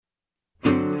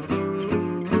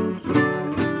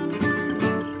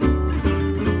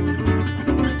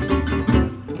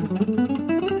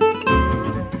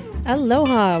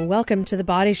Aloha. Welcome to The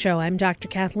Body Show. I'm Dr.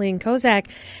 Kathleen Kozak.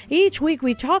 Each week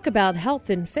we talk about health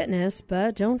and fitness,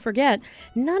 but don't forget,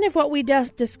 none of what we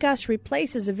discuss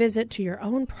replaces a visit to your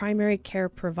own primary care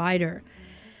provider.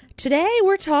 Today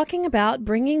we're talking about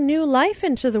bringing new life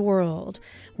into the world.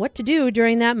 What to do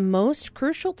during that most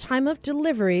crucial time of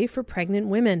delivery for pregnant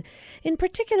women. In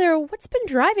particular, what's been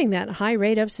driving that high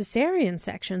rate of cesarean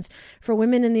sections for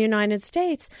women in the United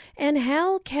States, and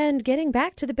how can getting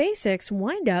back to the basics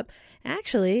wind up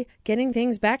actually getting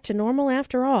things back to normal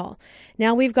after all.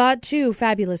 Now, we've got two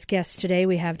fabulous guests today.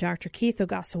 We have Dr. Keith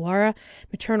Ogasawara,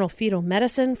 maternal fetal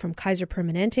medicine from Kaiser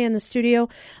Permanente in the studio,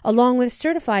 along with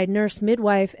certified nurse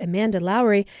midwife Amanda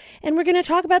Lawry, and we're going to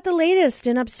talk about the latest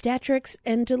in obstetrics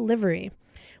and delivery.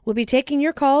 We'll be taking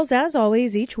your calls, as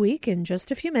always, each week in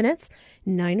just a few minutes.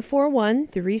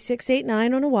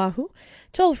 941-3689 on Oahu.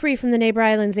 Toll free from the Neighbor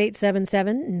Islands,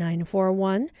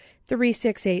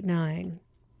 877-941-3689.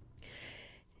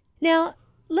 Now,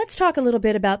 let's talk a little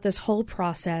bit about this whole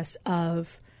process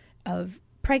of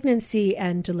pregnancy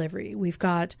and delivery. We've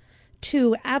got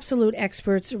two absolute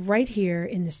experts right here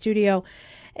in the studio.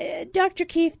 Dr.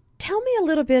 Keith, tell me a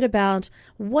little bit about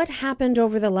what happened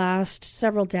over the last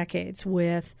several decades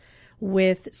with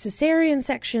cesarean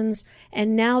sections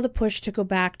and now the push to go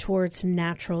back towards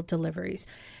natural deliveries.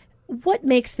 What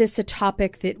makes this a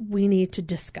topic that we need to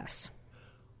discuss?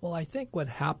 Well, I think what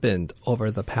happened over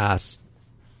the past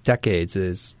decades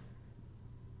is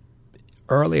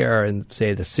earlier in,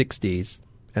 say, the 60s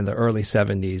and the early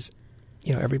 70s,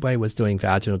 everybody was doing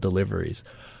vaginal deliveries.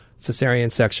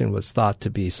 Cesarean section was thought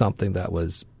to be something that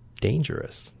was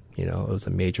dangerous. It was a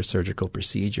major surgical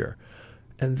procedure.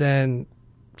 And then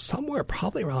somewhere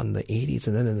probably around the 80s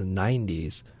and then in the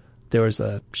 90s, there was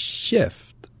a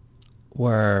shift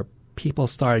where people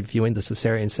started viewing the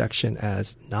cesarean section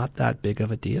as not that big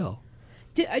of a deal.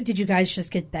 Did you guys just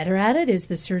get better at it? Is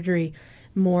the surgery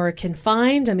more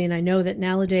confined? I mean, I know that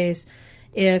nowadays,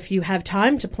 if you have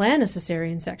time to plan a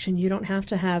cesarean section, you don't have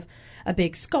to have a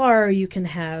big scar. You can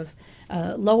have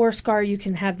a lower scar. You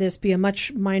can have this be a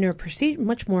much minor procedure,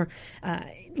 much more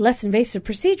less invasive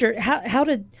procedure. How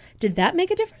did that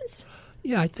make a difference?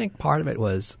 Yeah, I think part of it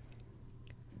was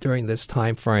during this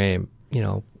time frame,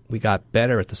 we got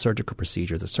better at the surgical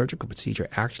procedure. The surgical procedure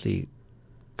actually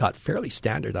got fairly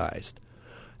standardized,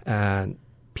 and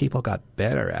people got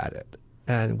better at it.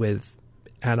 And with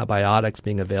antibiotics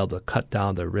being available to cut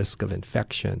down the risk of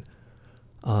infection,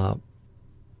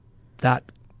 that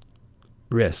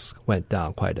risk went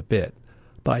down quite a bit.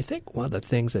 But I think one of the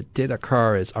things that did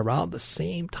occur is around the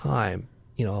same time,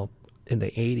 in the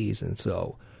 80s and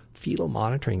so, fetal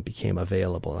monitoring became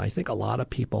available. And I think a lot of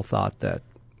people thought that,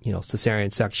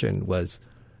 cesarean section was,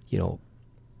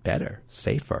 better,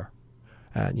 safer,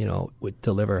 and, would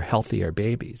deliver healthier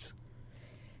babies.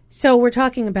 So we're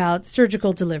talking about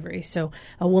surgical delivery. So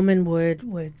a woman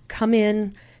would come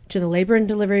in to the labor and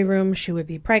delivery room. She would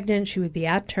be pregnant. She would be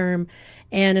at term.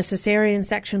 And a cesarean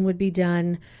section would be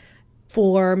done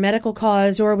for medical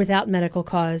cause or without medical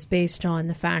cause based on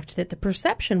the fact that the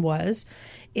perception was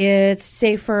it's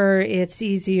safer, it's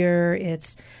easier,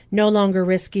 it's no longer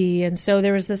risky. And so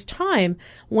there was this time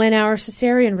when our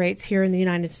cesarean rates here in the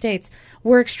United States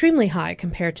were extremely high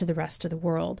compared to the rest of the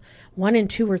world. 1 in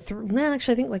 2 or 3, well,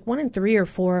 actually I think like 1 in 3 or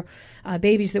 4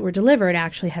 babies that were delivered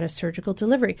actually had a surgical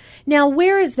delivery. Now,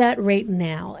 where is that rate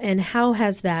now, and how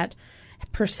has that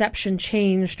perception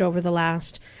changed over the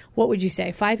last, what would you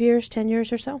say, 5 years, 10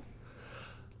 years or so?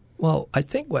 Well, I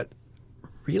think what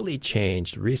really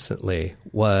changed recently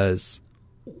was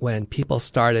when people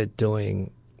started doing,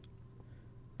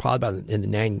 probably about in the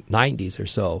 90s or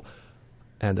so,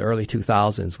 and the early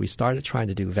 2000s, we started trying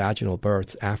to do vaginal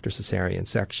births after cesarean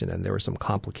section, and there were some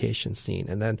complications seen.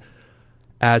 And then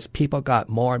as people got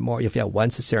more and more, if you have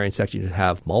one cesarean section, you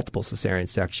have multiple cesarean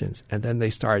sections. And then they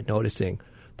started noticing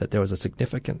that there was a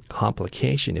significant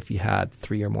complication if you had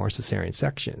 3 or more cesarean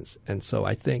sections. And so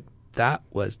I think that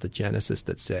was the genesis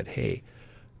that said, hey,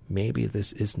 maybe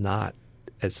this is not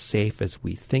as safe as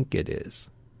we think it is.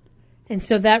 And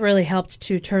so that really helped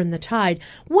to turn the tide.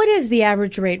 What is the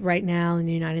average rate right now in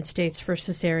the United States for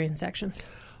cesarean sections?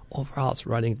 Overall, it's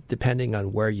running, depending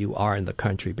on where you are in the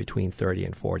country, between 30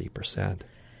 and 40%.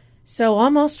 So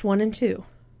almost 1 in 2.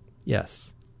 Yes.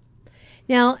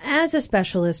 Now, as a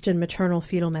specialist in maternal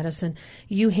fetal medicine,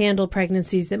 you handle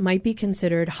pregnancies that might be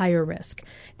considered higher risk.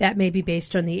 That may be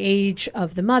based on the age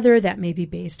of the mother. That may be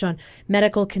based on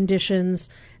medical conditions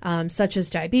such as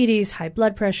diabetes, high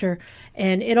blood pressure.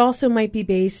 And it also might be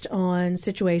based on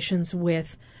situations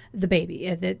with the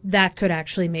baby. That could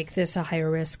actually make this a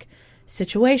higher risk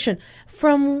situation.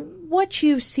 From what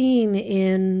you've seen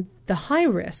in the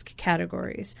high-risk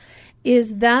categories,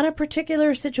 is that a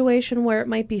particular situation where it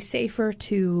might be safer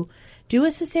to do a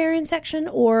cesarean section,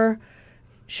 or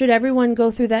should everyone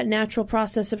go through that natural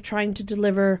process of trying to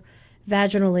deliver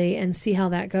vaginally and see how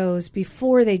that goes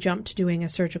before they jump to doing a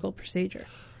surgical procedure?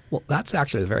 Well, that's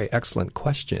actually a very excellent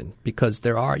question, because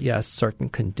there are, yes, certain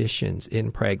conditions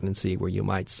in pregnancy where you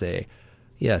might say,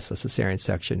 yes, a cesarean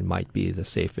section might be the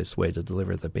safest way to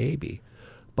deliver the baby.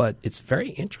 But it's very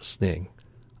interesting.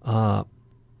 The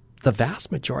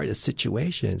vast majority of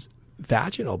situations,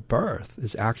 vaginal birth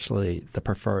is actually the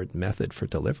preferred method for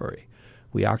delivery.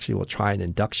 We actually will try an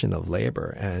induction of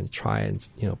labor and try and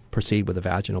proceed with a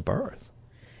vaginal birth.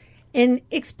 And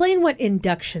explain what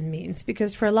induction means,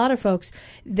 because for a lot of folks,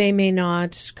 they may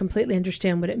not completely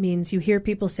understand what it means. You hear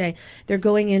people say they're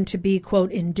going in to be,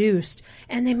 quote, induced,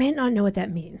 and they may not know what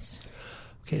that means.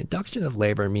 Okay, induction of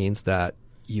labor means that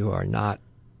you are not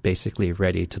basically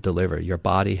ready to deliver. Your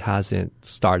body hasn't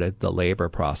started the labor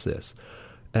process.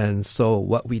 And so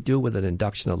what we do with an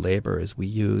induction of labor is we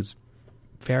use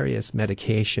various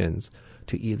medications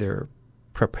to either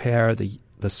prepare the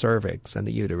cervix and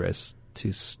the uterus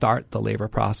to start the labor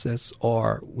process,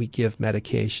 or we give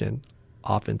medication,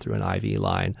 often through an IV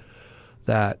line,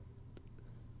 that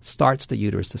starts the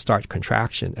uterus to start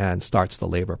contraction and starts the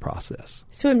labor process.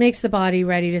 So it makes the body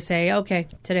ready to say, okay,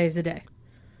 today's the day.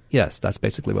 Yes, that's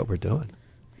basically what we're doing.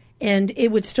 And it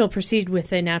would still proceed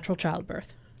with a natural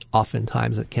childbirth?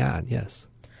 Oftentimes it can, yes.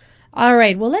 All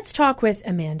right, well, let's talk with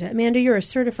Amanda. Amanda, you're a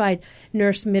certified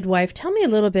nurse midwife. Tell me a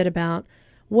little bit about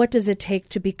what does it take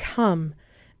to become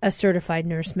a certified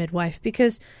nurse midwife,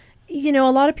 because, a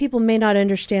lot of people may not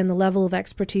understand the level of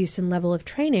expertise and level of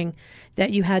training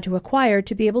that you had to acquire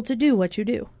to be able to do what you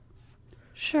do.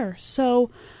 Sure.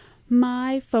 So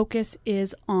my focus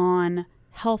is on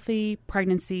healthy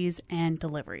pregnancies and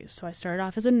deliveries. So I started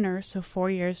off as a nurse, so 4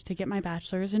 years to get my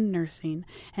bachelor's in nursing.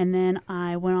 And then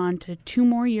I went on to 2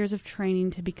 more years of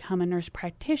training to become a nurse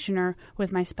practitioner,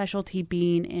 with my specialty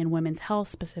being in women's health,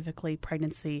 specifically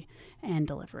pregnancy and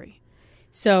delivery.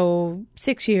 So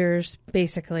 6 years,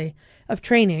 basically, of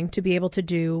training to be able to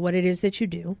do what it is that you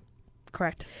do.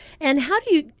 Correct. And how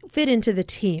do you fit into the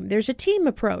team? There's a team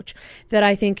approach that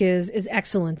I think is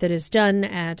excellent, that is done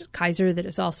at Kaiser, that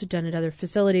is also done at other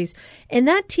facilities. And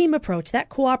that team approach, that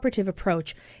cooperative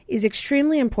approach, is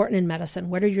extremely important in medicine,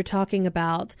 whether you're talking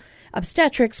about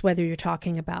obstetrics, whether you're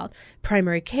talking about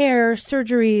primary care,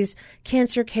 surgeries,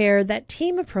 cancer care. That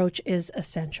team approach is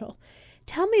essential.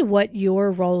 Tell me what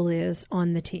your role is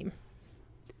on the team.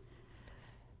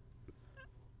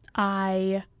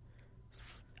 I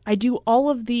do all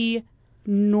of the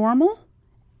normal,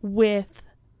 with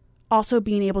also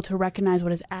being able to recognize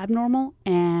what is abnormal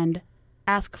and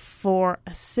ask for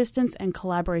assistance and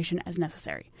collaboration as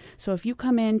necessary. So if you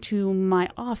come into my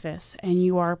office and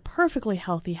you are perfectly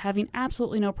healthy, having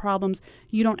absolutely no problems,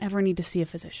 you don't ever need to see a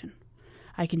physician.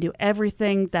 I can do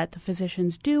everything that the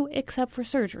physicians do except for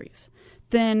surgeries.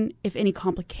 Then if any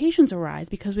complications arise,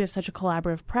 because we have such a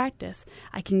collaborative practice,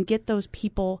 I can get those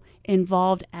people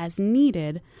involved as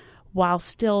needed while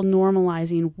still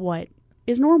normalizing what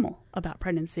is normal about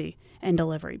pregnancy and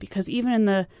delivery. Because even in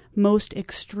the most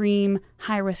extreme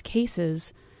high-risk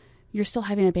cases, you're still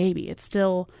having a baby. It's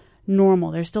still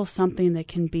normal. There's still something that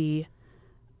can be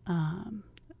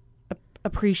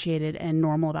appreciated and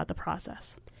normal about the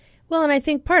process. Well, and I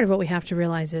think part of what we have to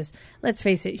realize is, let's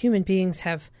face it, human beings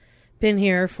have been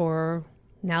here for,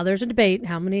 now there's a debate,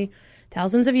 how many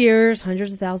thousands of years,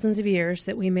 hundreds of thousands of years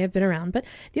that we may have been around. But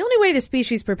the only way the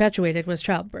species perpetuated was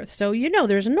childbirth. So,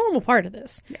 there's a normal part of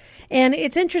this. Yes. And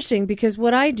it's interesting because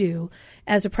what I do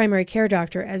as a primary care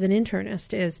doctor, as an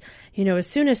internist, is, as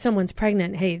soon as someone's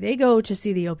pregnant, hey, they go to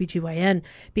see the OBGYN,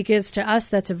 because to us,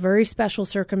 that's a very special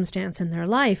circumstance in their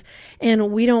life. And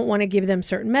we don't want to give them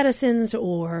certain medicines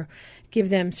or give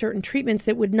them certain treatments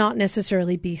that would not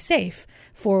necessarily be safe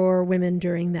for women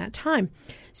during that time.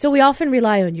 So we often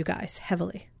rely on you guys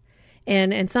heavily.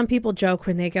 And some people joke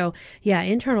when they go, yeah,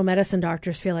 internal medicine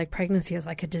doctors feel like pregnancy is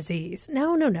like a disease.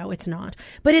 No, it's not.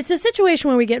 But it's a situation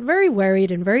where we get very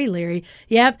worried and very leery.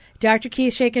 Yep, Dr.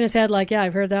 Keith's shaking his head like, yeah,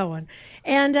 I've heard that one.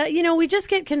 And, we just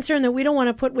get concerned that we don't want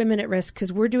to put women at risk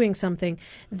because we're doing something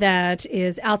that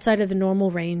is outside of the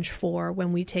normal range for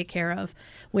when we take care of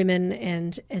women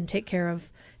and take care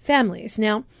of families.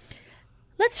 Now,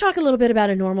 let's talk a little bit about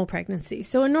a normal pregnancy.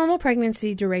 So a normal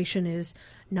pregnancy duration is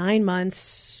 9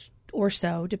 months or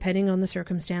so, depending on the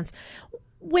circumstance.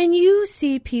 When you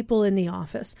see people in the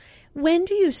office, when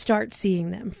do you start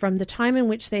seeing them? From the time in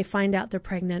which they find out they're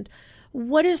pregnant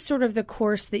What is sort of the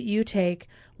course that you take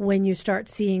when you start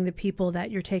seeing the people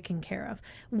that you're taking care of?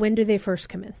 When do they first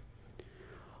come in?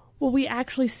 Well, we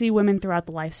actually see women throughout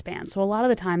the lifespan. So a lot of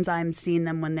the times I'm seeing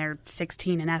them when they're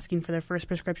 16 and asking for their first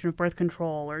prescription of birth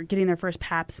control or getting their first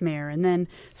pap smear. And then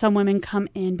some women come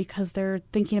in because they're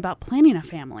thinking about planning a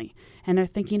family. And they're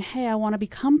thinking, hey, I want to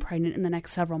become pregnant in the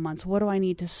next several months. What do I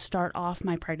need to start off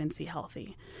my pregnancy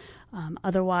healthy?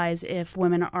 Otherwise, if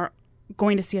women are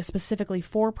going to see us specifically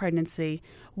for pregnancy,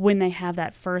 when they have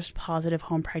that first positive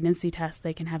home pregnancy test,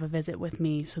 they can have a visit with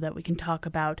me so that we can talk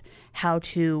about how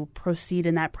to proceed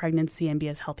in that pregnancy and be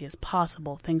as healthy as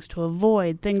possible, things to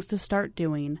avoid, things to start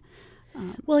doing.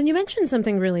 Well, and you mentioned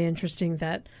something really interesting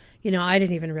that, I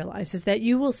didn't even realize, is that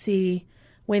you will see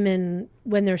women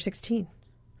when they're 16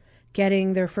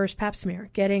 getting their first pap smear,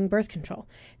 getting birth control.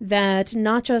 That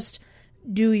not just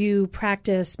do you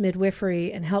practice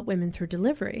midwifery and help women through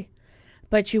delivery,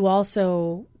 but you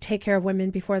also take care of women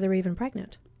before they're even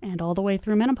pregnant. And all the way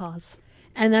through menopause.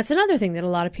 And that's another thing that a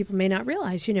lot of people may not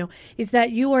realize, is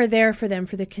that you are there for them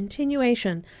for the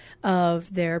continuation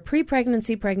of their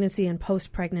pre-pregnancy, pregnancy, and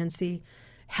post-pregnancy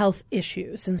health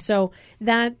issues. And so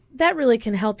that really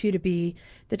can help you to be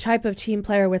the type of team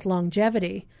player with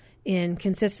longevity in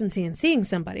consistency and seeing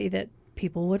somebody that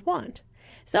people would want.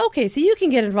 So, okay, so you can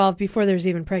get involved before there's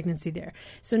even pregnancy there.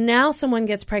 So now someone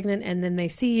gets pregnant and then they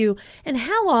see you. And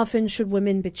how often should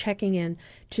women be checking in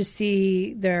to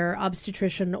see their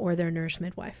obstetrician or their nurse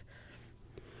midwife?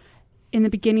 In the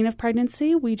beginning of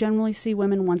pregnancy, we generally see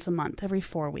women once a month, every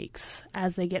 4 weeks.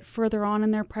 As they get further on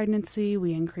in their pregnancy,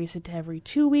 we increase it to every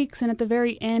 2 weeks. And at the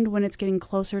very end, when it's getting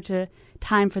closer to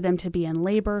time for them to be in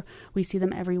labor, we see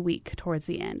them every week towards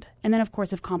the end. And then, of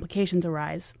course, if complications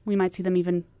arise, we might see them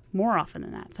even more often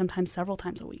than that, sometimes several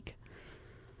times a week.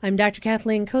 I'm Dr.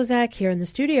 Kathleen Kozak here in the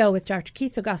studio with Dr.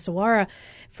 Keith Ogasawara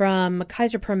from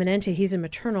Kaiser Permanente. He's a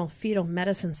maternal fetal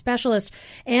medicine specialist,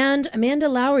 and Amanda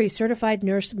Lawry, certified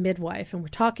nurse midwife. And we're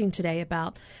talking today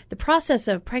about the process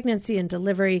of pregnancy and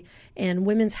delivery and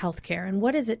women's health care, and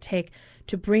what does it take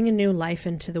to bring a new life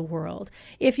into the world.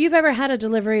 If you've ever had a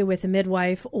delivery with a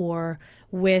midwife or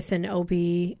with an OB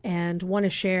and want to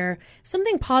share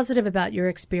something positive about your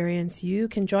experience, you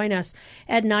can join us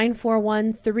at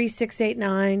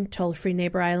 941-3689, toll-free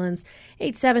Neighbor Islands,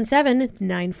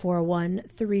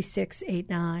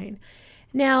 877-941-3689.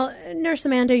 Now, Nurse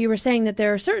Amanda, you were saying that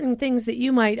there are certain things that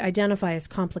you might identify as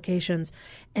complications,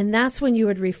 and that's when you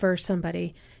would refer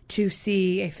somebody to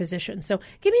see a physician. So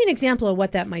give me an example of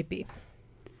what that might be.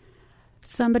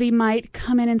 Somebody might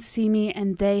come in and see me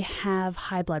and they have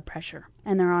high blood pressure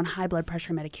and they're on high blood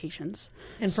pressure medications.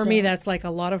 And for me, that's like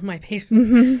a lot of my patients.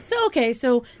 Mm-hmm.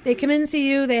 So they come in and see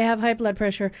you, they have high blood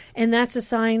pressure, and that's a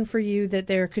sign for you that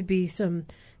there could be some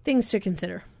things to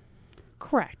consider.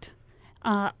 Correct.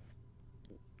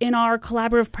 In our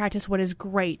collaborative practice, what is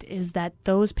great is that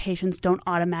those patients don't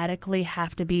automatically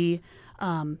have to be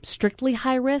strictly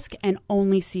high risk and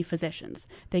only see physicians.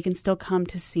 They can still come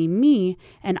to see me,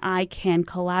 and I can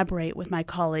collaborate with my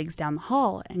colleagues down the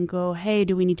hall and go, hey,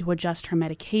 do we need to adjust her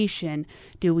medication?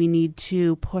 Do we need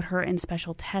to put her in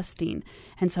special testing?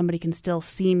 And somebody can still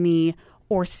see me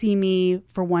or see me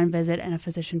for one visit and a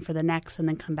physician for the next, and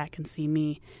then come back and see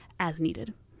me as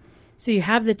needed. So you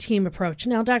have the team approach.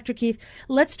 Now, Dr. Keith,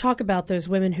 let's talk about those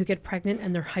women who get pregnant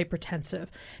and they're hypertensive,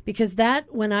 because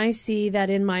that, when I see that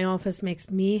in my office,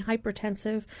 makes me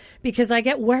hypertensive, because I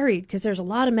get worried because there's a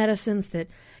lot of medicines that,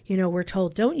 we're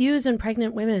told don't use in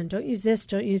pregnant women. Don't use this,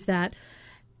 don't use that.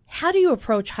 How do you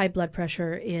approach high blood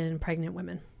pressure in pregnant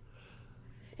women?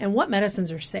 And what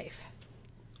medicines are safe?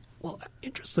 Well,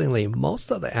 interestingly,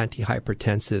 most of the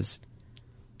antihypertensives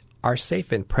are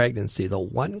safe in pregnancy. The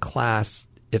one class,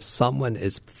 if someone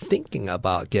is thinking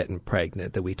about getting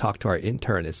pregnant, that we talk to our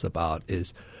internists about,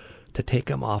 is to take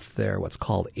them off their what's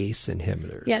called ACE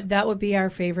inhibitors. Yeah, that would be our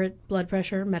favorite blood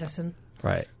pressure medicine.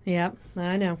 Right. Yeah,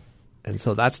 I know. And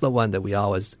so that's the one that we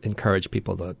always encourage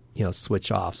people to,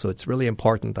 switch off. So it's really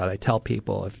important that I tell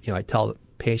people, I tell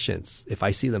patients, if I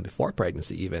see them before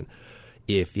pregnancy even,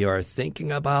 if you're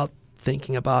thinking about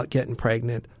getting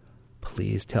pregnant,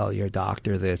 please tell your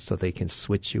doctor this so they can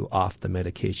switch you off the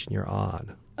medication you're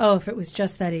on. Oh, if it was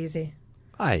just that easy.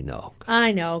 I know.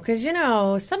 Because,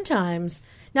 sometimes...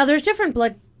 Now, there's different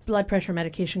blood pressure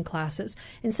medication classes,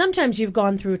 and sometimes you've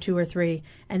gone through 2 or 3,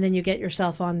 and then you get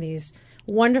yourself on these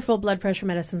wonderful blood pressure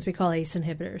medicines we call ACE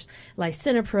inhibitors,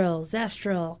 lisinopril,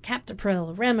 Zestril,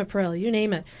 Captopril, Ramipril, you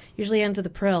name it, usually ends with a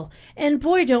pril. And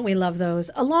boy, don't we love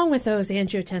those, along with those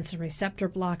angiotensin receptor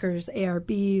blockers,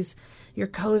 ARBs, your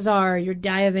Cozar, your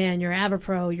Diovan, your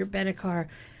Avapro, your Benicar.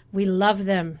 We love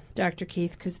them, Dr.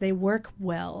 Keith, because they work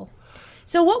well.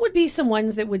 So what would be some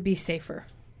ones that would be safer?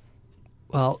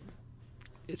 Well,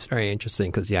 it's very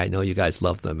interesting because, I know you guys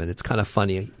love them, and it's kind of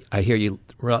funny. I hear you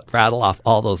rattle off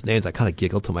all those names. I kind of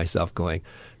giggle to myself going,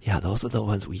 yeah, those are the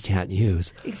ones we can't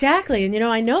use. Exactly. And,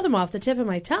 I know them off the tip of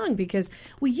my tongue because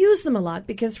we use them a lot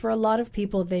because for a lot of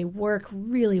people, they work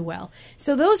really well.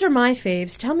 So those are my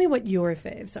faves. Tell me what your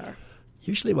faves are.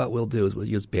 Usually what we'll do is we'll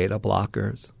use beta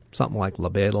blockers, something like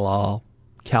labetalol,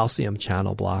 calcium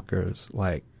channel blockers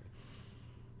like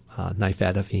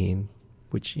nifedipine,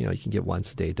 which, you can get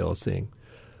once-a-day dosing.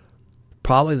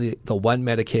 Probably the one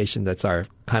medication that's our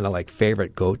kind of like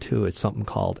favorite go-to is something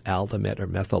called Aldamet or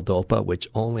methyl-dopa, which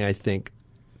only I think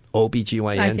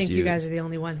OBGYNs use. I think you guys are the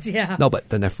only ones, yeah. No, but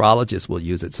the nephrologists will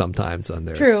use it sometimes on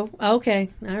their... True.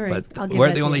 Okay. All right. But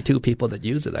we're the only two people that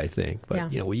use it, I think.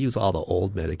 But, we use all the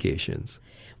old medications.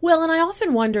 Well, and I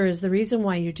often wonder is the reason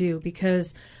why you do,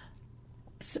 because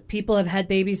people have had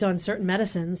babies on certain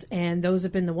medicines, and those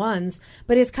have been the ones.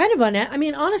 But it's kind of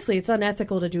honestly, it's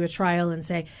unethical to do a trial and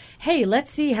say, hey,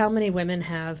 let's see how many women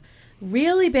have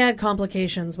really bad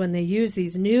complications when they use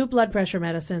these new blood pressure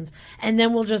medicines, and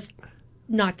then we'll just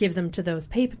not give them to those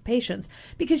patients.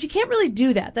 Because you can't really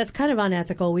do that. That's kind of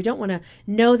unethical. We don't want to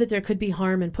know that there could be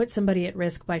harm and put somebody at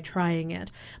risk by trying it.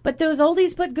 But those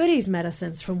oldies but goodies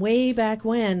medicines from way back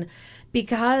when,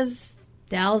 because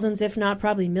thousands, if not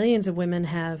probably millions of women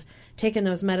have taken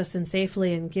those medicines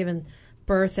safely and given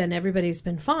birth and everybody's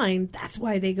been fine, that's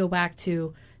why they go back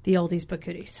to the oldies but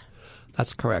goodies.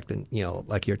 That's correct. And,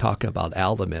 like you're talking about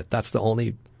Aldamet, that's the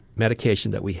only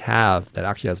medication that we have that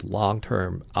actually has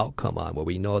long-term outcome on, where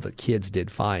we know that kids did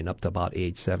fine up to about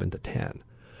age 7 to 10.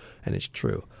 And it's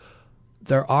true.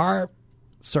 There are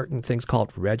certain things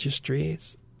called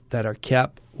registries that are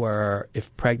kept where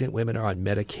if pregnant women are on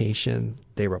medication,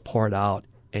 they report out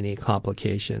any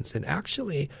complications. And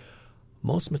actually,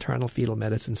 most maternal fetal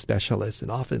medicine specialists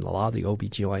and often a lot of the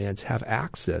OBGYNs have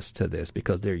access to this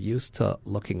because they're used to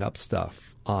looking up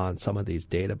stuff on some of these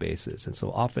databases. And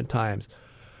so oftentimes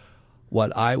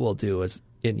what I will do is,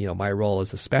 in my role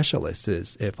as a specialist,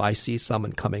 is if I see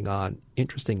someone coming on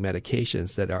interesting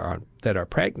medications that are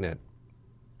pregnant,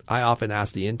 I often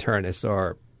ask the internist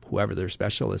or whoever their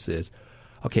specialist is,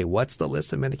 okay, what's the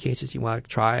list of medications you want to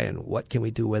try and what can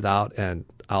we do without? And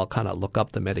I'll kind of look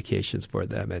up the medications for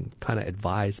them and kind of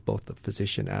advise both the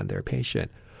physician and their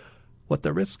patient what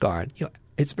the risks are. And,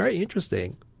 it's very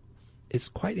interesting. It's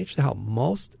quite interesting how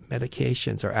most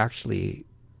medications are actually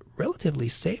relatively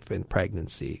safe in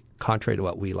pregnancy, contrary to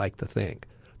what we like to think.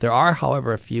 There are,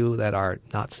 however, a few that are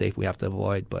not safe we have to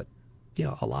avoid, but,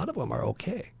 a lot of them are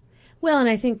okay. Well, and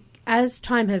I think as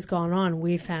time has gone on,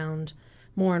 we found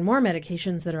more and more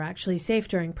medications that are actually safe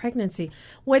during pregnancy.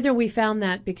 Whether we found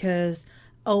that because,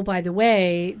 oh, by the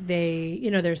way,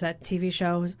 there's that TV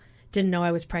show, Didn't Know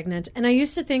I Was Pregnant. And I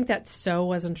used to think that so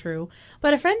wasn't true.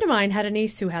 But a friend of mine had a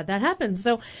niece who had that happen.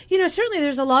 So, certainly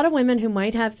there's a lot of women who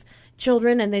might have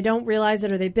children and they don't realize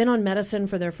it, or they've been on medicine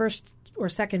for their first or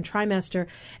second trimester,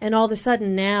 and all of a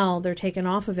sudden now they're taken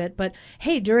off of it. But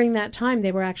hey, during that time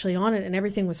they were actually on it and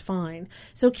everything was fine.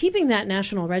 So keeping that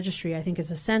national registry, I think,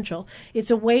 is essential. It's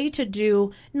a way to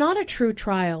do not a true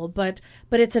trial, but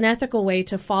it's an ethical way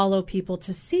to follow people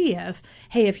to see if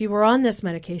you were on this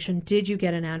medication, did you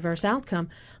get an adverse outcome?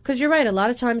 Because you're right, a lot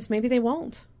of times maybe they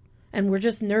won't. And we're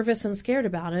just nervous and scared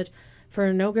about it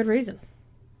for no good reason.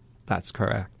 That's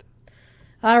correct.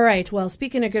 All right. Well,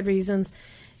 speaking of good reasons,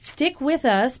 stick with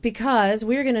us because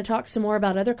we're going to talk some more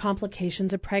about other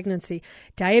complications of pregnancy.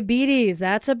 Diabetes,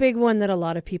 that's a big one that a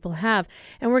lot of people have.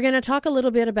 And we're going to talk a little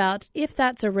bit about if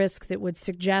that's a risk that would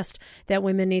suggest that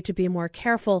women need to be more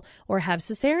careful or have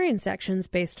cesarean sections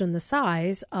based on the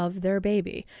size of their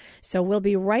baby. So we'll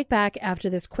be right back after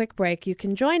this quick break. You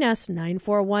can join us,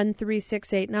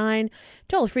 941-3689.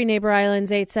 Toll-free Neighbor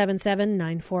Islands,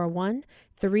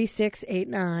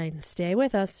 877-941-3689. Stay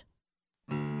with us.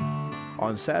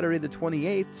 On Saturday the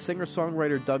 28th,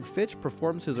 singer-songwriter Doug Fitch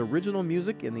performs his original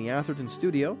music in the Atherton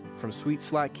studio, from sweet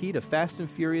slack key to fast and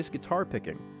furious guitar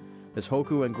picking. This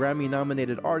Hoku and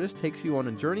Grammy-nominated artist takes you on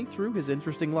a journey through his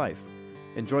interesting life.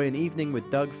 Enjoy an evening with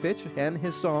Doug Fitch and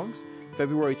his songs,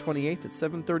 February 28th at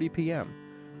 7:30 p.m.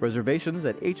 Reservations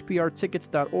at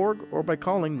hprtickets.org or by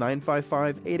calling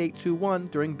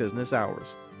 955-8821 during business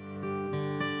hours.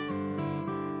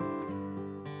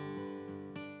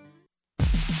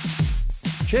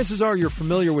 Chances are you're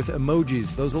familiar with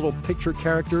emojis, those little picture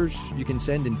characters you can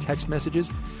send in text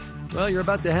messages. Well, you're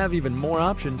about to have even more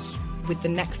options. With the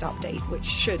next update, which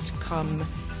should come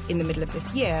in the middle of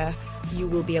this year, you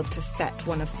will be able to set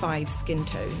one of 5 skin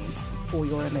tones for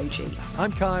your emoji.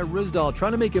 I'm Kai Risdal,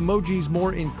 trying to make emojis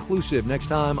more inclusive. Next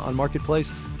time on Marketplace,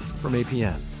 from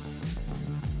APN.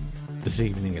 This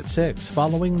evening at 6,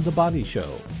 following The Body Show.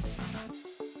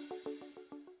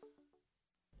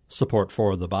 Support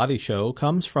for The Body Show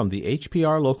comes from the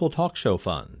HPR Local Talk Show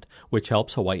Fund, which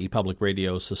helps Hawaii Public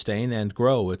Radio sustain and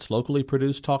grow its locally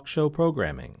produced talk show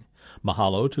programming.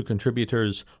 Mahalo to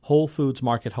contributors Whole Foods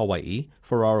Market Hawaii,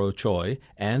 Ferraro Choi,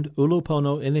 and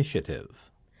Ulupono Initiative.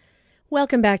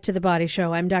 Welcome back to The Body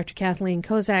Show. I'm Dr. Kathleen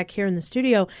Kozak here in the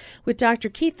studio with Dr.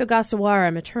 Keith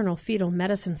Ogasawara, maternal fetal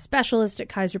medicine specialist at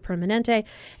Kaiser Permanente,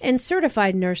 and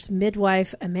certified nurse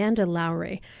midwife Amanda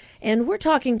Lawry. And we're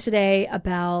talking today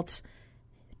about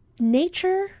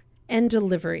nature and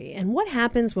delivery and what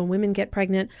happens when women get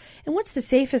pregnant and what's the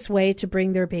safest way to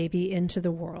bring their baby into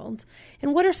the world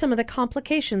and what are some of the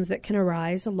complications that can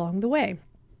arise along the way.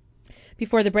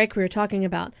 Before the break, we were talking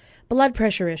about blood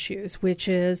pressure issues, which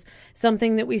is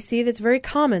something that we see that's very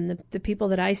common. The people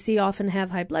that I see often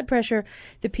have high blood pressure.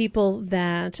 The people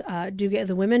that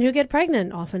the women who get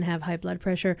pregnant often have high blood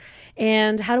pressure.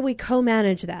 And how do we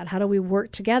co-manage that? How do we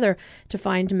work together to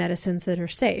find medicines that are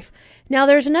safe? Now,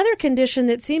 there's another condition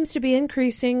that seems to be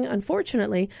increasing,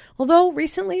 unfortunately, although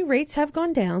recently rates have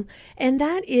gone down, and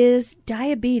that is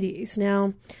diabetes.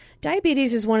 Now,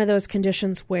 diabetes is one of those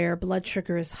conditions where blood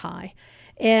sugar is high.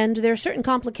 And there are certain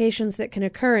complications that can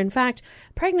occur. In fact,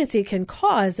 pregnancy can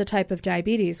cause a type of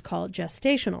diabetes called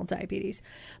gestational diabetes.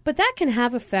 But that can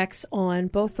have effects on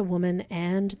both the woman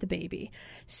and the baby.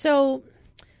 So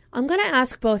I'm going to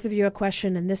ask both of you a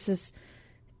question, and this is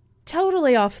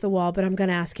totally off the wall, but I'm going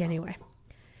to ask anyway.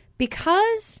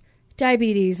 Because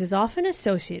diabetes is often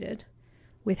associated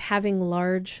with having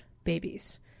large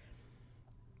babies,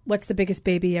 what's the biggest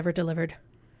baby ever delivered?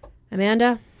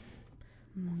 Amanda?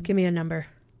 Give me a number.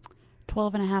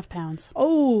 12.5 pounds.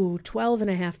 Oh,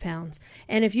 12.5 pounds.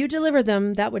 And if you deliver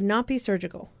them, that would not be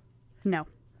surgical. No.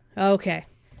 Okay.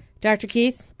 Dr.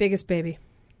 Keith, biggest baby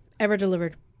ever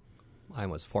delivered. Mine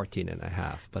was 14.5.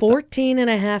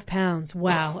 14.5 pounds.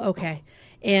 Wow. Okay.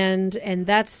 And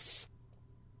that's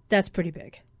pretty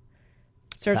big.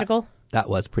 Surgical? That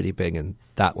was pretty big, and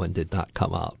that one did not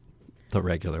come out the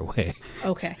regular way.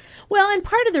 Okay. Well, and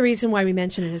part of the reason why we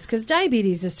mention it is because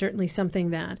diabetes is certainly something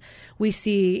that we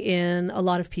see in a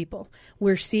lot of people.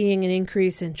 We're seeing an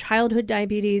increase in childhood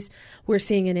diabetes. We're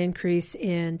seeing an increase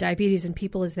in diabetes in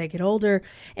people as they get older.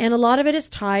 And a lot of it is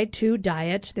tied to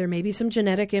diet. There may be some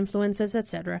genetic influences,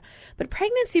 etc. But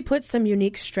pregnancy puts some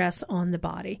unique stress on the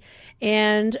body.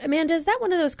 And Amanda, is that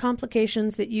one of those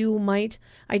complications that you might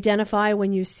identify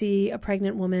when you see a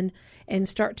pregnant woman and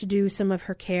start to do some of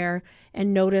her care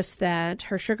and notice that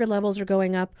her sugar levels are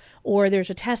going up? Or there's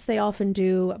a test they often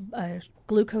do, a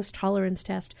glucose tolerance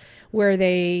test, where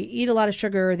they eat a lot of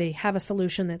sugar, they have a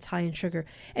solution that's high in sugar,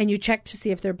 and you check to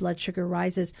see if their blood sugar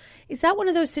rises. Is that one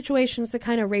of those situations that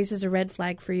kind of raises a red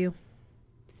flag for you?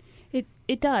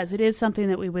 It does. It is something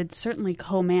that we would certainly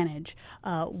co-manage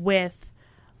with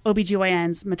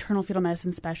OBGYNs, maternal fetal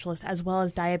medicine specialists, as well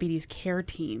as diabetes care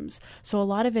teams. So a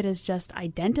lot of it is just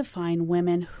identifying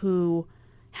women who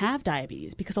have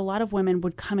diabetes, because a lot of women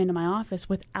would come into my office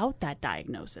without that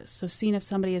diagnosis. So seeing if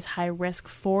somebody is high risk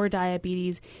for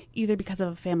diabetes, either because of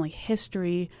a family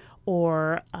history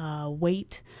or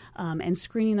weight, and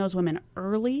screening those women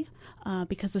early,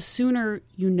 because the sooner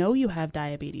you know you have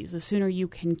diabetes, the sooner you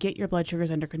can get your blood sugars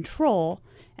under control,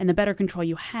 and the better control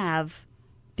you have,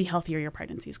 the healthier your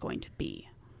pregnancy is going to be.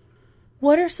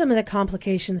 What are some of the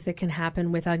complications that can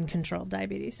happen with uncontrolled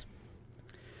diabetes?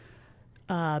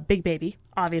 Big baby,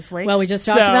 obviously. Well, we just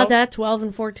talked about that, 12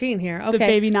 and 14 here. Okay. The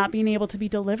baby not being able to be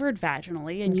delivered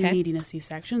vaginally and Okay. you needing a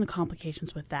C-section, the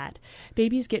complications with that.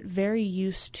 Babies get very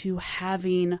used to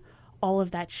having all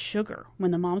of that sugar.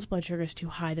 When the mom's blood sugar is too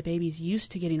high, the baby's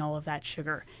used to getting all of that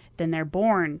sugar. Then they're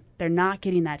born, they're not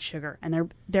getting that sugar,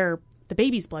 and the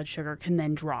baby's blood sugar can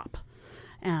then drop.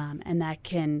 And that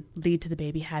can lead to the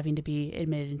baby having to be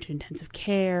admitted into intensive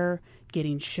care,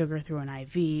 getting sugar through an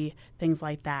IV, things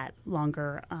like that,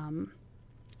 longer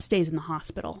stays in the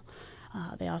hospital.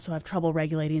 They also have trouble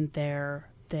regulating their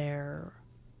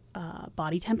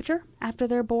body temperature after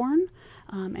they're born.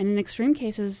 And in extreme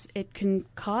cases, it can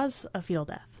cause a fetal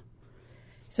death.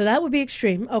 So that would be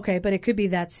extreme. Okay, but it could be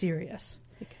that serious.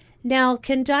 Okay. Now,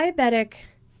 can diabetic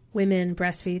women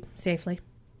breastfeed safely?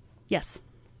 Yes.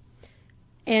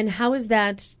 And how is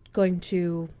that going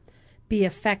to be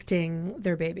affecting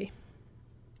their baby?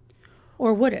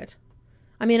 Or would it?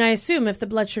 I mean, I assume if the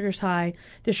blood sugar's high,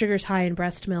 the sugar's high in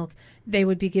breast milk, they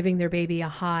would be giving their baby a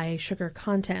high sugar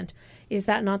content. Is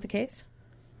that not the case?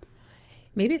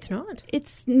 Maybe it's not.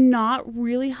 It's not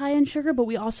really high in sugar, but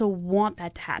we also want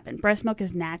that to happen. Breast milk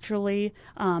is naturally,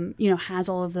 has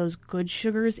all of those good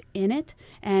sugars in it.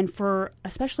 And for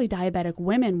especially diabetic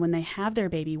women, when they have their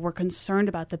baby, we're concerned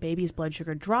about the baby's blood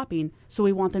sugar dropping. So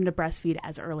we want them to breastfeed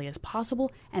as early as possible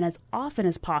and as often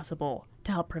as possible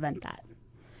to help prevent that.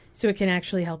 So it can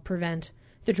actually help prevent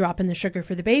the drop in the sugar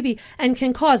for the baby and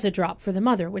can cause a drop for the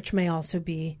mother, which may also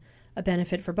be a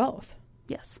benefit for both.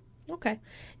 Yes. Okay.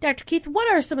 Dr. Keith, what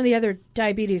are some of the other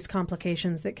diabetes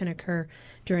complications that can occur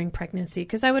during pregnancy?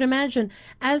 Because I would imagine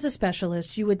as a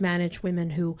specialist, you would manage women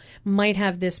who might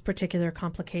have this particular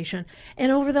complication.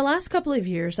 And over the last couple of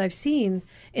years, I've seen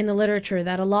in the literature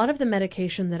that a lot of the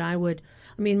medication that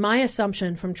my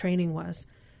assumption from training was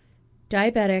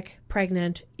diabetic,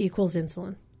 pregnant equals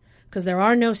insulin. Because there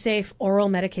are no safe oral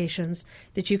medications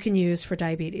that you can use for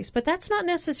diabetes. But that's not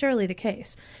necessarily the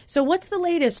case. So what's the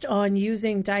latest on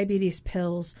using diabetes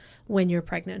pills when you're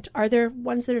pregnant? Are there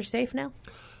ones that are safe now?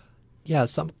 Yeah,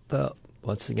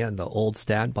 once again, the old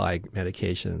standby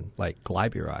medication like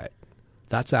glyburide,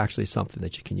 that's actually something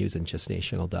that you can use in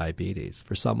gestational diabetes.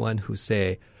 For someone who,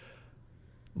 say,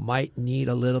 might need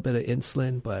a little bit of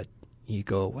insulin, but you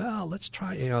go, well, let's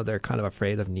try, they're kind of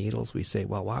afraid of needles. We say,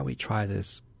 well, why don't we try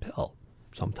this pill?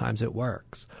 Sometimes it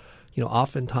works.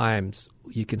 Oftentimes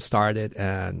you can start it,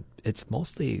 and it's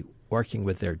mostly working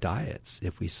with their diets.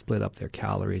 If we split up their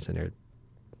calories and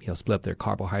split up their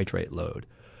carbohydrate load,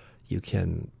 you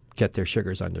can get their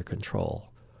sugars under control.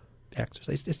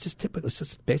 Exercise, it's just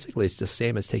the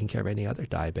same as taking care of any other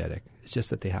diabetic. It's just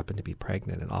that they happen to be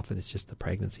pregnant, and often it's just the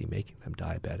pregnancy making them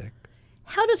diabetic.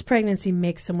 How does pregnancy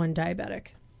make someone diabetic?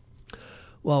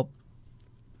 Well,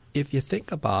 if you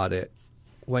think about it,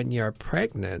 when you're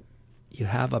pregnant, you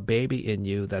have a baby in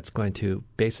you that's going to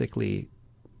basically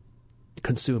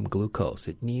consume glucose.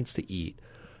 It needs to eat,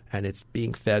 and it's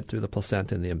being fed through the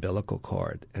placenta and the umbilical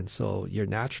cord. And so you're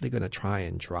naturally going to try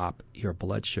and drop your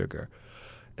blood sugar.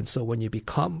 And so when you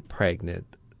become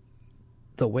pregnant,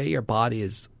 the way your body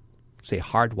is, say,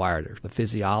 hardwired, or the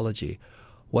physiology,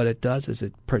 what it does is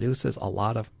it produces a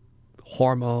lot of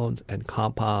hormones and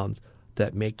compounds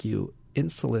that make you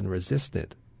insulin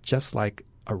resistant, just like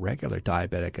a regular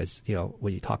diabetic, as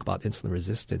when you talk about insulin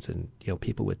resistance and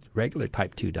people with regular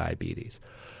type 2 diabetes.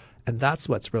 And that's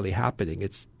what's really happening.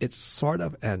 It's sort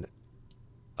of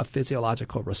a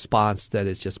physiological response that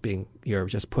is you're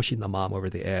just pushing the mom over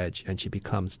the edge, and she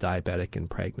becomes diabetic in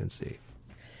pregnancy.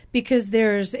 Because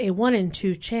there's a 1 in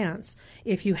 2 chance,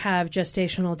 if you have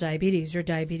gestational diabetes or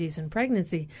diabetes in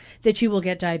pregnancy, that you will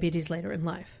get diabetes later in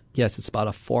life. Yes, it's about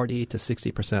a 40 to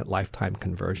 60% lifetime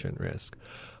conversion risk.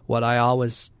 What I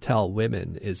always tell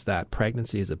women is that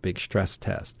pregnancy is a big stress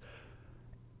test.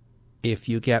 If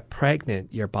you get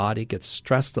pregnant, your body gets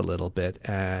stressed a little bit,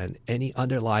 and any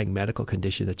underlying medical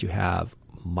condition that you have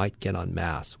might get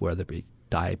unmasked, whether it be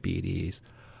diabetes,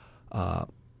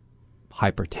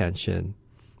 hypertension,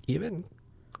 even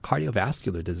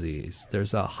cardiovascular disease.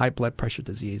 There's a high blood pressure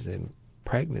disease in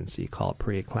pregnancy called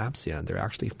preeclampsia, and they're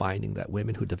actually finding that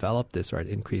women who develop this are at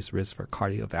increased risk for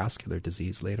cardiovascular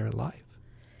disease later in life.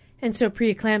 And so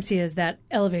preeclampsia is that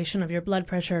elevation of your blood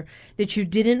pressure that you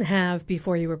didn't have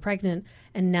before you were pregnant,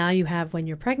 and now you have when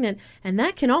you're pregnant, and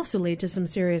that can also lead to some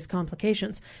serious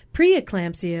complications.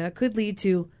 Preeclampsia could lead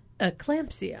to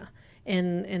eclampsia,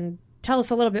 and tell us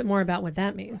a little bit more about what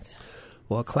that means.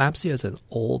 Well, eclampsia is an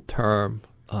old term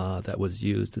that was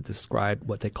used to describe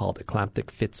what they called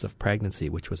eclamptic fits of pregnancy,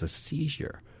 which was a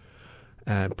seizure.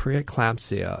 And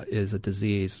preeclampsia is a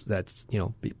disease that's,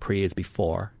 pre is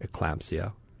before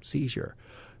eclampsia, seizure.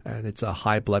 And it's a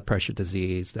high blood pressure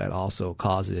disease that also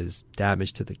causes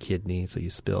damage to the kidney. So you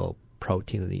spill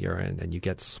protein in the urine and you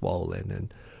get swollen.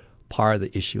 And part of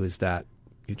the issue is that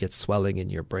you get swelling in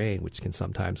your brain, which can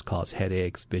sometimes cause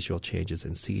headaches, visual changes,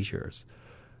 and seizures.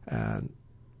 And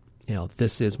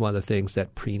this is one of the things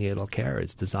that prenatal care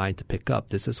is designed to pick up.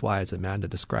 This is why, as Amanda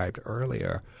described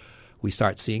earlier, we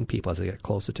start seeing people as they get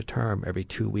closer to term every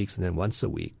 2 weeks and then once a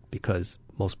week, because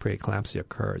most preeclampsia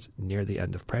occurs near the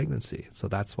end of pregnancy. So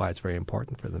that's why it's very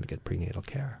important for them to get prenatal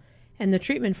care. And the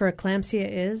treatment for eclampsia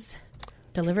is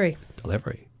delivery.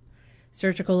 Delivery.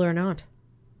 Surgical or not.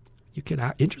 You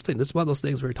can. Interesting. This is one of those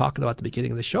things we were talking about at the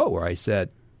beginning of the show where I said,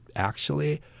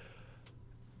 actually,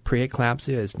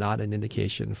 preeclampsia is not an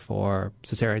indication for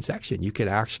cesarean section. You can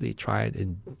actually try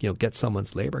and get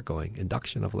someone's labor going,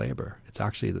 induction of labor.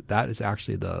 That is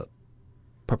actually the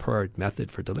preferred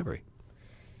method for delivery.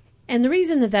 And the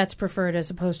reason that that's preferred as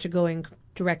opposed to going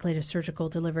directly to surgical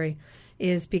delivery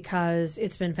is because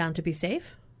it's been found to be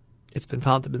safe? It's been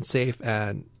found to be safe,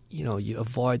 and you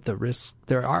avoid the risk.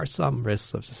 There are some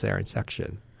risks of cesarean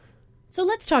section. So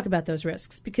let's talk about those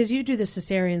risks, because you do the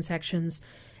cesarean sections,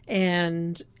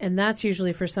 and that's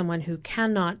usually for someone who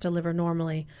cannot deliver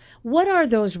normally. What are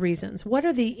those reasons? What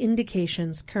are the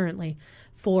indications currently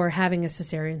for having a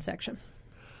cesarean section?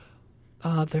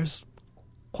 There's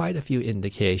quite a few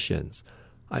indications.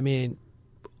 I mean,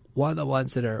 one of the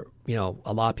ones that are,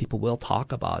 a lot of people will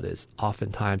talk about is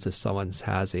oftentimes if someone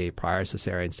has a prior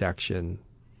cesarean section,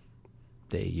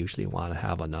 they usually want to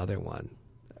have another one.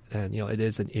 And, it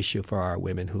is an issue for our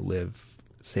women who live,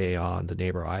 say, on the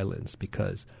neighbor islands,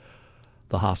 because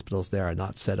the hospitals there are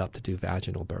not set up to do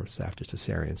vaginal births after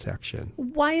cesarean section.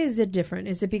 Why is it different?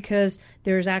 Is it because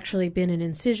there's actually been an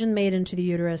incision made into the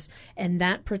uterus and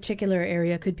that particular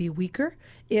area could be weaker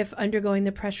if undergoing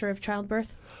the pressure of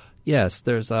childbirth? Yes,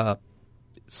 there's a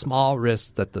small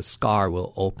risk that the scar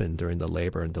will open during the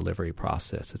labor and delivery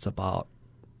process. It's about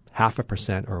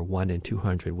 0.5% or 1 in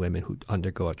 200 women who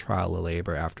undergo a trial of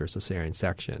labor after a cesarean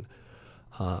section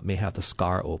may have the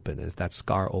scar open. And if that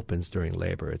scar opens during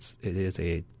labor, it is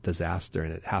a disaster,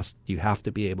 and you have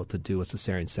to be able to do a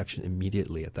cesarean section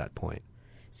immediately at that point.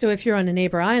 So if you're on a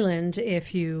neighbor island,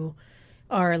 if you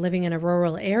are living in a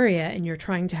rural area and you're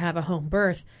trying to have a home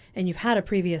birth and you've had a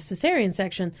previous cesarean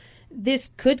section,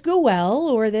 this could go well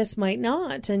or this might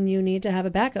not, and you need to have a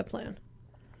backup plan.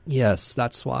 Yes,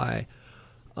 that's why,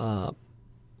 at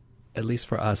least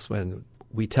for us, when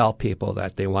we tell people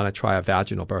that they want to try a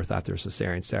vaginal birth after a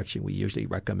cesarean section, we usually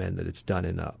recommend that it's done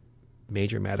in a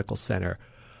major medical center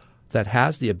that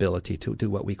has the ability to do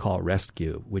what we call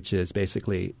rescue, which is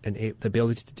basically the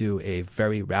ability to do a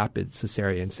very rapid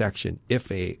cesarean section if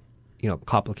a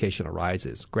complication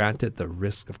arises. Granted, the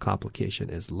risk of complication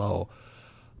is low,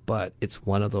 but it's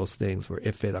one of those things where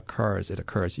if it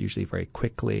occurs usually very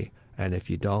quickly, and if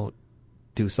you don't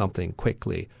do something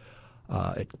quickly,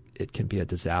 it can be a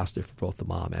disaster for both the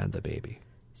mom and the baby.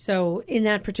 So in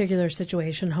that particular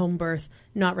situation, home birth,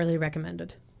 not really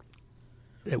recommended?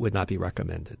 It would not be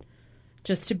recommended.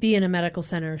 Just to be in a medical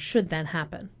center should that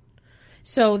happen.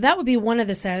 So that would be one of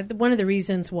the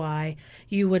reasons why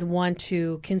you would want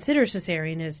to consider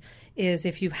cesarean is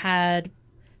if you've had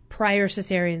prior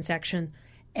cesarean section,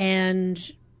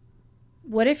 and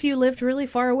what if you lived really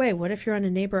far away? What if you're on a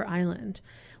neighbor island?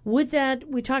 We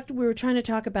were trying to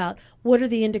talk about what are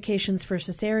the indications for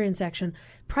cesarean section.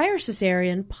 Prior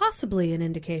cesarean, possibly an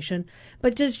indication,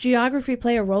 but does geography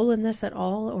play a role in this at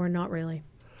all or not really?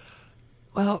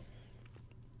 Well,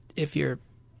 if you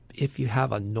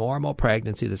have a normal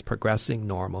pregnancy that's progressing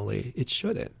normally, it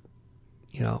shouldn't.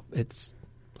 It's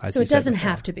as so it doesn't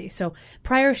have to be. So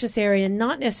prior cesarean,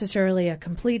 not necessarily a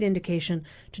complete indication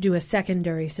to do a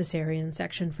secondary cesarean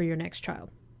section for your next child.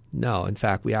 No, in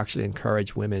fact, we actually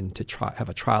encourage women to have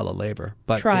a trial of labor.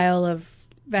 But of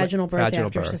vaginal birth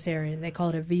after cesarean. They call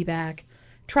it a VBAC.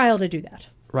 Trial to do that.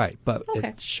 Right, but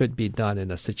it should be done in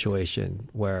a situation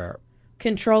where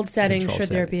controlled setting should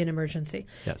there be an emergency.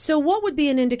 Yes. So what would be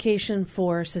an indication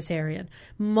for cesarean?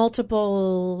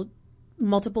 Multiple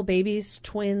babies,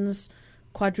 twins,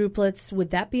 quadruplets,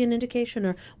 would that be an indication?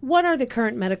 Or what are the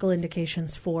current medical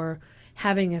indications for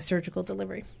having a surgical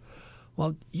delivery?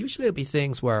 Well, usually it'll be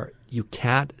things where you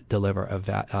can't deliver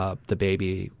the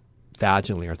baby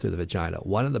vaginally or through the vagina.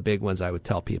 One of the big ones I would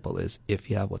tell people is if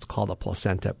you have what's called a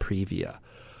placenta previa.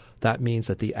 That means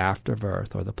that the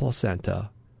afterbirth or the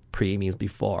placenta, pre means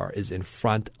before, is in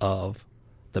front of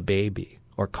the baby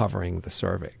or covering the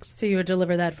cervix. So you would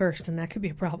deliver that first, and that could be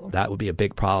a problem. That would be a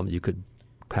big problem. You could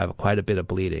have quite a bit of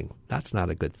bleeding. That's not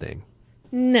a good thing.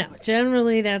 No,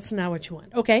 generally that's not what you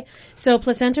want. Okay, so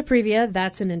placenta previa,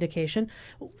 that's an indication.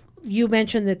 You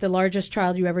mentioned that the largest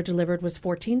child you ever delivered was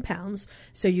 14 pounds,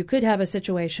 so you could have a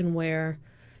situation where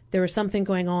there was something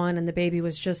going on and the baby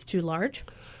was just too large?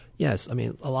 Yes, I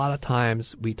mean, a lot of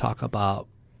times we talk about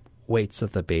weights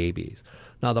of the babies.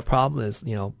 Now, the problem is,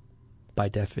 by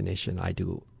definition, I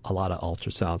do a lot of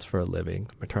ultrasounds for a living.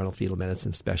 Maternal fetal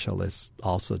medicine specialists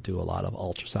also do a lot of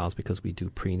ultrasounds because we do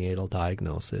prenatal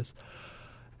diagnosis.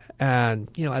 And,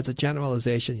 as a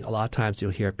generalization, a lot of times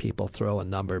you'll hear people throw a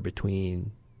number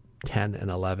between 10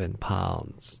 and 11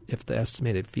 pounds. If the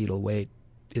estimated fetal weight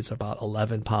is about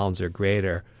 11 pounds or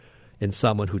greater in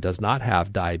someone who does not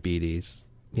have diabetes,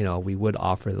 we would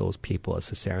offer those people a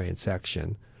cesarean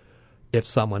section. If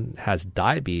someone has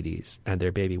diabetes and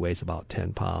their baby weighs about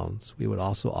 10 pounds, we would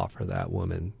also offer that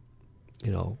woman,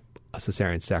 a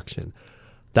cesarean section.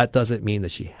 That doesn't mean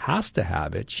that she has to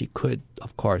have it. She could,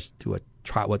 of course, do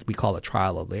what we call a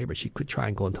trial of labor. She could try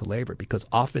and go into labor because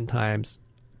oftentimes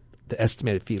the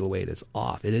estimated fetal weight is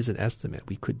off. It is an estimate.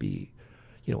 We could be,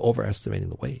 overestimating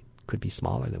the weight. Could be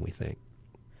smaller than we think.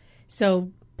 So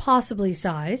possibly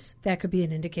size, that could be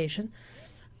an indication.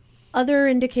 Other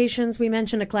indications, we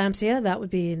mentioned eclampsia. That would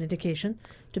be an indication,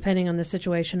 depending on the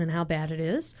situation and how bad it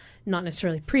is. Not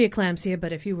necessarily preeclampsia,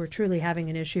 but if you were truly having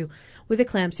an issue with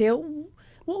eclampsia,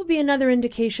 what would be another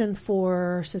indication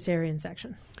for cesarean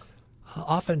section?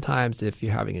 Oftentimes, if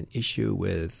you're having an issue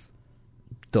with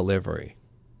delivery,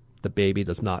 the baby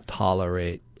does not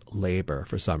tolerate labor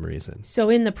for some reason. So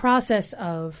in the process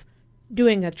of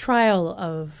doing a trial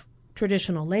of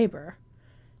traditional labor,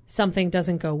 something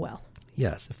doesn't go well.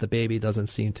 Yes, if the baby doesn't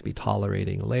seem to be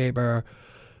tolerating labor,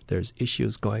 there's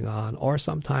issues going on, or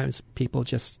sometimes people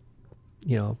just,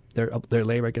 their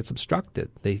labor gets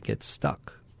obstructed. They get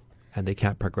stuck, and they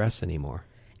can't progress anymore.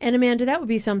 And Amanda, that would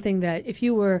be something that if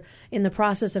you were in the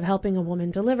process of helping a woman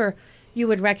deliver, you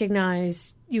would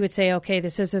recognize, you would say, okay,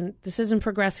 this isn't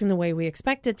progressing the way we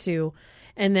expect it to,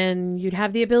 and then you'd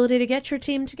have the ability to get your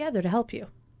team together to help you.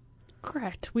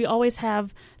 Correct. We always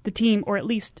have the team, or at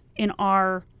least in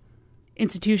our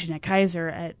institution at Kaiser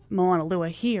at Moanalua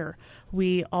here,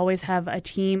 we always have a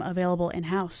team available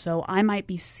in-house. So I might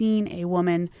be seeing a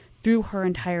woman through her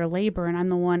entire labor, and I'm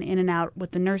the one in and out with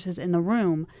the nurses in the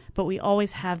room, but we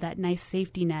always have that nice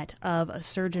safety net of a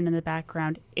surgeon in the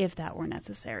background if that were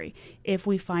necessary. If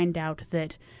we find out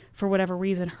that for whatever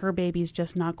reason her baby's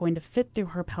just not going to fit through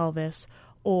her pelvis,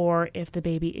 or if the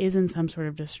baby is in some sort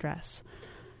of distress.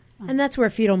 And that's where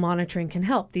fetal monitoring can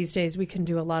help. These days we can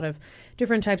do a lot of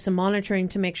different types of monitoring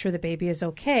to make sure the baby is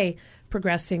okay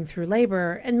progressing through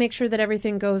labor and make sure that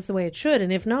everything goes the way it should.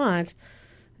 And if not,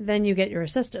 then you get your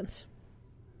assistance.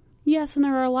 Yes, and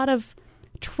there are a lot of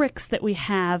tricks that we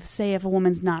have, say if a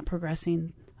woman's not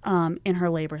progressing in her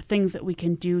labor, things that we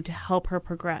can do to help her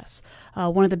progress.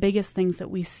 One of the biggest things that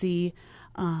we see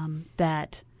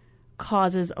that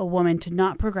causes a woman to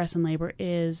not progress in labor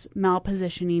is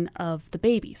malpositioning of the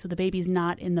baby. So the baby's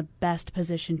not in the best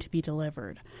position to be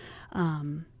delivered.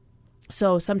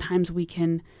 So sometimes we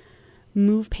can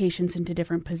move patients into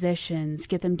different positions,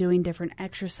 get them doing different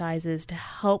exercises to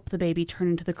help the baby turn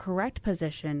into the correct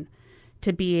position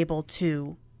to be able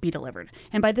to be delivered.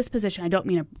 And by this position, I don't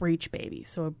mean a breech baby.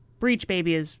 So a breech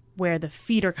baby is where the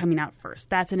feet are coming out first.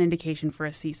 That's an indication for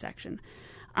a C-section.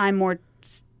 I'm more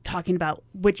talking about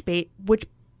which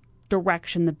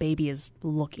direction the baby is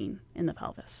looking in the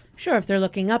pelvis. Sure, if they're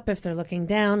looking up, if they're looking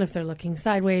down, if they're looking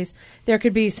sideways, there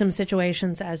could be some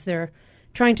situations as they're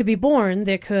trying to be born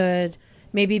that could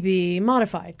maybe be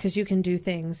modified because you can do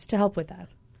things to help with that.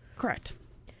 Correct.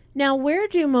 Now, where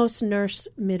do most nurse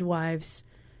midwives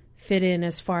fit in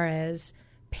as far as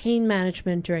pain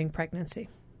management during pregnancy?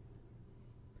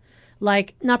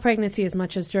 Like, not pregnancy as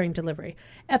much as during delivery.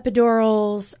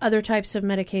 Epidurals, other types of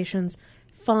medications,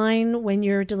 fine when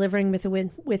you're delivering with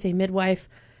a midwife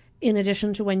in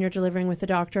addition to when you're delivering with a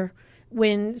doctor.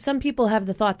 When some people have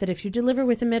the thought that if you deliver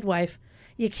with a midwife,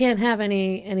 you can't have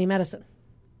any medicine.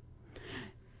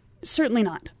 Certainly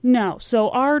not. No. So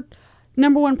our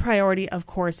number one priority, of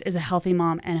course, is a healthy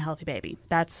mom and a healthy baby.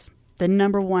 That's the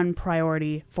number one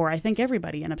priority for, I think,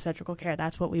 everybody in obstetrical care.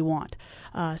 That's what we want.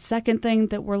 Second thing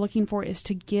that we're looking for is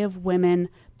to give women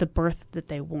the birth that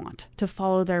they want, to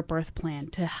follow their birth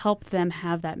plan, to help them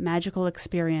have that magical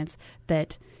experience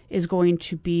that is going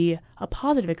to be a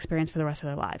positive experience for the rest of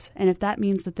their lives. And if that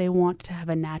means that they want to have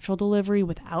a natural delivery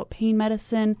without pain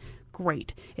medicine,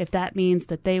 great. If that means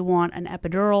that they want an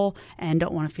epidural and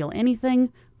don't want to feel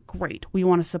anything, great. We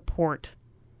want to support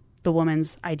the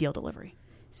woman's ideal delivery.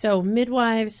 So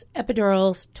midwives,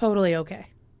 epidurals, totally okay.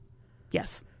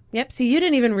 Yes. Yep. See, you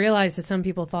didn't even realize that some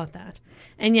people thought that.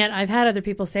 And yet I've had other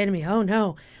people say to me, oh,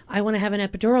 no, I want to have an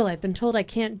epidural. I've been told I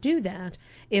can't do that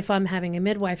if I'm having a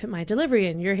midwife at my delivery.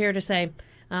 And you're here to say,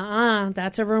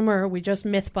 that's a rumor. We just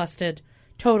myth busted.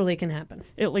 Totally can happen.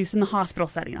 At least in the hospital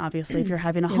setting, obviously. If you're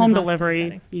having a home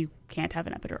delivery, you can't have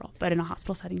an epidural. But in a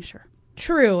hospital setting, sure.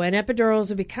 True. And epidurals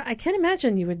would be, I can't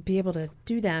imagine you would be able to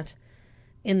do that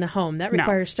in the home. That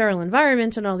requires sterile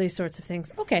environment and all these sorts of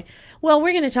things. Okay. Well,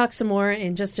 we're going to talk some more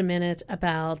in just a minute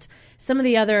about some of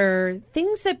the other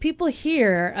things that people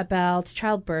hear about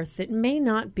childbirth that may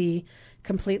not be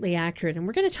completely accurate. And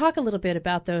we're going to talk a little bit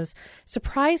about those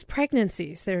surprise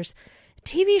pregnancies. There's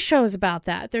TV shows about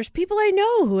that. There's people I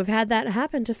know who have had that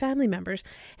happen to family members.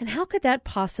 And how could that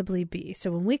possibly be?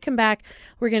 So when we come back,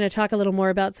 we're going to talk a little more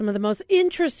about some of the most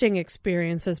interesting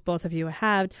experiences both of you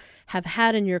have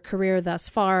had in your career thus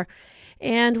far.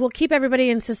 And we'll keep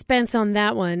everybody in suspense on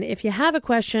that one. If you have a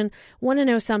question, want to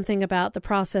know something about the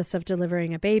process of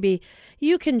delivering a baby,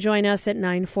 you can join us at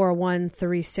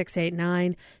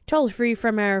 941-3689. Toll free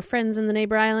from our friends in the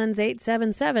neighbor islands,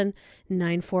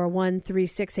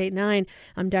 877-941-3689.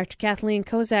 I'm Dr. Kathleen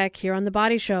Kozak here on The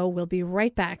Body Show. We'll be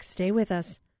right back. Stay with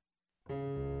us.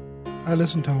 I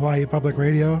listen to Hawaii Public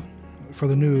Radio for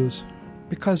the news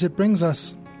because it brings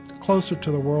us closer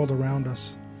to the world around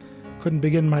us. Couldn't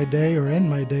begin my day or end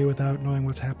my day without knowing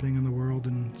what's happening in the world.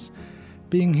 And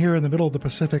being here in the middle of the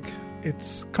Pacific,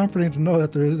 it's comforting to know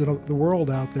that there is the world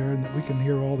out there and that we can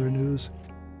hear all their news.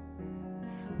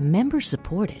 Member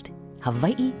supported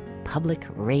Hawaii Public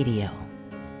Radio.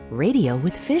 Radio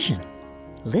with vision.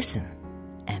 Listen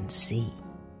and see.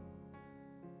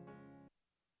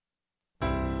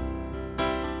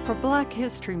 For Black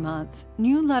History Month,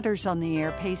 New Letters on the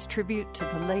Air pays tribute to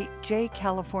the late J.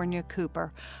 California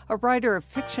Cooper, a writer of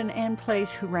fiction and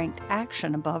plays who ranked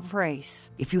action above race.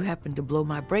 If you happen to blow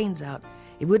my brains out,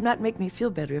 it would not make me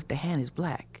feel better if the hand is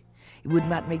black. It would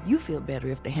not make you feel better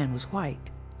if the hand was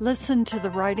white. Listen to the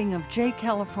writing of J.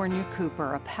 California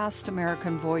Cooper, a past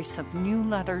American voice of New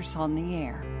Letters on the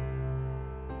Air.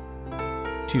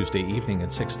 Tuesday evening at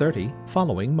 6:30,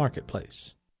 following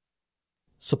Marketplace.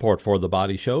 Support for The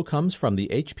Body Show comes from the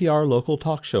HPR Local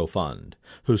Talk Show Fund,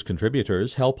 whose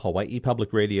contributors help Hawaii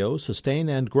Public Radio sustain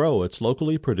and grow its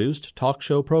locally produced talk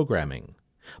show programming.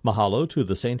 Mahalo to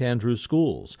the St. Andrews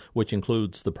Schools, which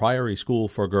includes the Priory School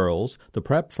for Girls, the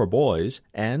Prep for Boys,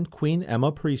 and Queen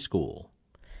Emma Preschool.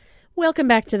 Welcome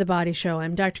back to The Body Show.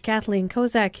 I'm Dr. Kathleen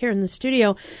Kozak here in the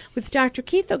studio with Dr.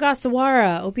 Keith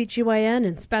Ogasawara, OBGYN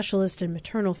and specialist in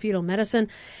maternal fetal medicine,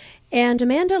 and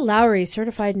Amanda Lawry,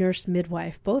 certified nurse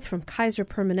midwife, both from Kaiser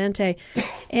Permanente.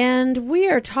 And we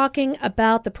are talking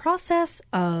about the process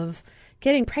of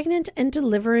getting pregnant and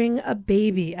delivering a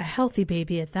baby, a healthy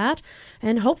baby at that,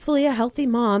 and hopefully a healthy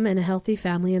mom and a healthy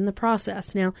family in the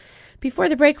process. Now, before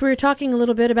the break, we were talking a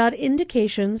little bit about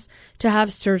indications to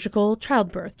have surgical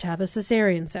childbirth, to have a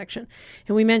cesarean section.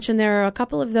 And we mentioned there are a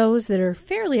couple of those that are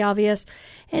fairly obvious.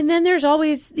 And then there's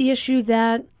always the issue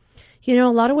that, you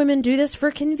know, a lot of women do this for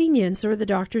convenience, or the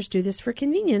doctors do this for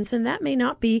convenience, and that may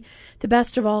not be the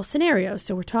best of all scenarios.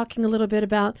 So we're talking a little bit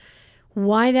about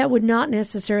why that would not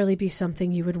necessarily be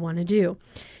something you would want to do.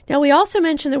 Now, we also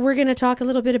mentioned that we're going to talk a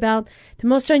little bit about the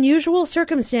most unusual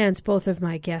circumstance both of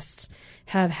my guests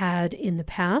have had in the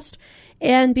past.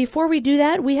 And before we do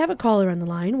that, we have a caller on the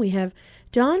line. We have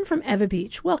Don from Eva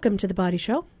Beach. Welcome to The Body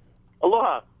Show.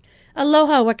 Aloha.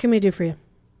 Aloha. What can we do for you?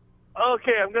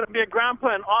 Okay, I'm going to be a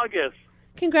grandpa in August.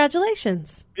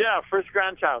 Congratulations. Yeah, first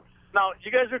grandchild. Now,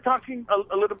 you guys were talking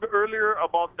a little bit earlier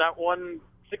about that one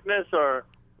sickness or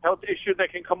health issue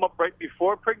that can come up right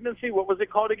before pregnancy. What was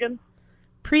it called again?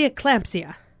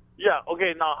 Preeclampsia. Yeah,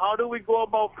 okay. Now, how do we go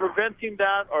about preventing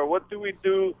that, or what do we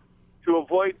do to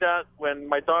avoid that when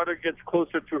my daughter gets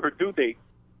closer to her due date?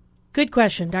 Good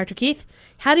question, Dr. Keith.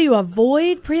 How do you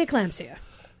avoid preeclampsia?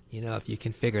 You know, if you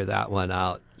can figure that one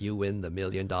out, you win the $1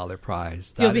 million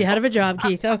prize. You'll be out of a job,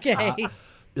 Keith. Okay.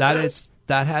 That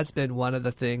has been one of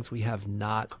the things we have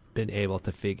not been able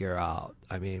to figure out.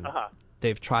 I mean,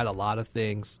 they've tried a lot of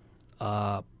things.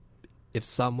 If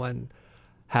someone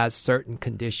has certain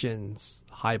conditions,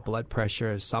 high blood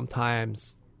pressure,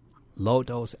 sometimes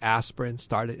low-dose aspirin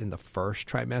started in the first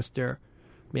trimester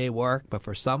may work. But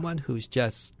for someone who's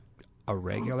just a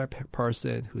regular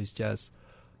person, who's just,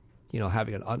 you know,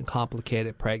 having an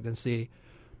uncomplicated pregnancy,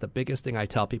 the biggest thing I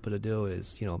tell people to do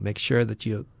is, you know, make sure that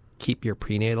you keep your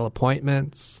prenatal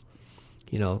appointments,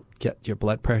 you know, get your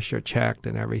blood pressure checked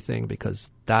and everything,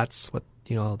 because that's what,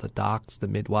 you know, the docs, the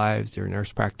midwives, your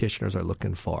nurse practitioners are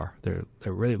looking for. They're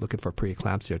really looking for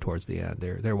preeclampsia towards the end.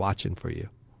 They're watching for you.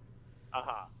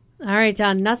 All right,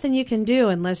 Don, nothing you can do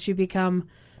unless you become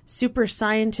super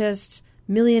scientist,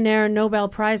 millionaire, Nobel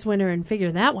Prize winner and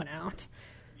figure that one out.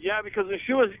 Yeah, because when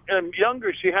she was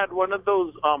younger, she had one of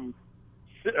those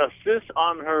cysts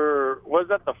on her, was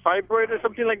that the fibroid or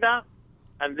something like that?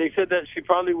 And they said that she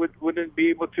probably wouldn't be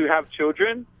able to have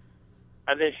children.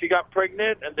 And then she got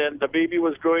pregnant, and then the baby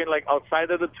was growing like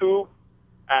outside of the tube,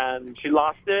 and she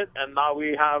lost it. And now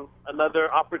we have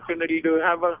another opportunity to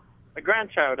have a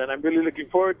grandchild, and I'm really looking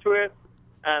forward to it.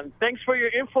 And thanks for your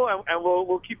info, and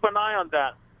we'll keep an eye on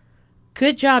that.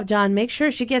 Good job, Don. Make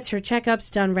sure she gets her checkups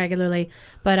done regularly.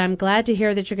 But I'm glad to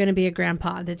hear that you're going to be a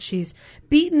grandpa, that she's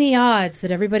beaten the odds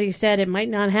that everybody said it might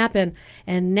not happen.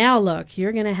 And now, look,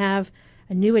 you're going to have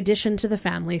a new addition to the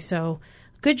family. So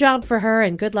good job for her,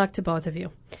 and good luck to both of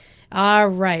you. All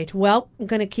right. Well, I'm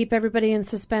going to keep everybody in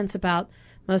suspense about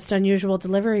most unusual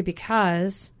delivery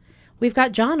because we've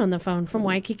got John on the phone from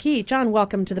Waikiki. John,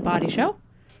 welcome to The Body Show.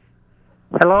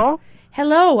 Hello?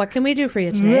 Hello, what can we do for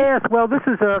you today? Yes, well, this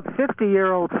is a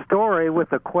 50-year-old story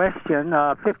with a question.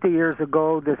 50 years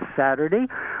ago this Saturday,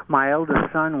 my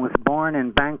eldest son was born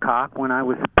in Bangkok when I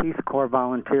was a Peace Corps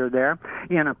volunteer there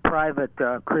in a private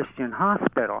Christian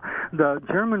hospital. The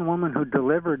German woman who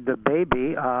delivered the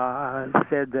baby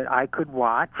said that I could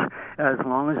watch as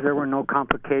long as there were no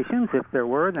complications. If there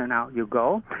were, then out you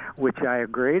go, which I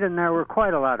agreed. And there were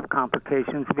quite a lot of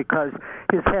complications because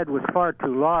his head was far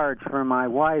too large for my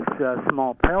wife's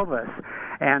small pelvis.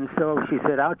 And so she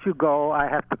said, out you go. I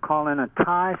have to call in a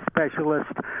Thai specialist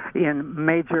in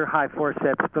major high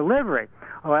forceps delivery.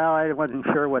 Well, I wasn't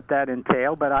sure what that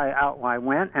entailed, but out I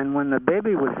went. And when the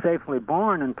baby was safely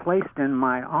born and placed in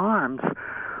my arms,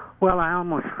 well, I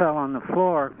almost fell on the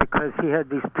floor because he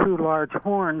had these two large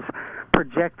horns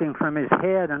projecting from his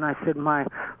head. And I said, my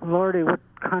Lordy, what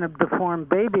kind of deformed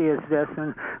baby is this?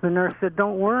 And the nurse said,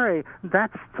 don't worry,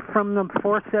 that's from the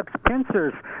forceps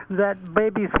pincers. That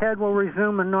baby's head will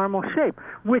resume a normal shape,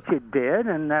 which it did,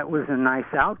 and that was a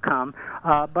nice outcome.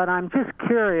 But I'm just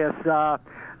curious,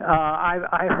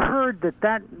 I heard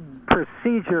that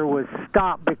procedure was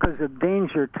stopped because of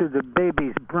danger to the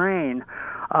baby's brain.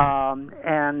 So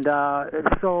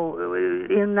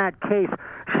in that case,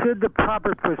 should the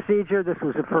proper procedure, this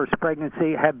was the first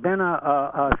pregnancy, have been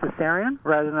a cesarean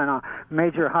rather than a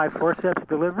major high forceps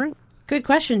delivery? Good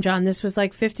question, John. This was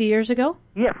like 50 years ago?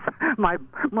 Yes. My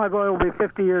boy will be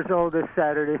 50 years old this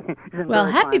Saturday. Well,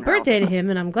 happy birthday to him,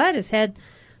 and I'm glad his head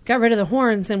got rid of the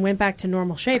horns and went back to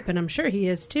normal shape, and I'm sure he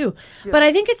is too. Yeah. But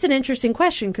I think it's an interesting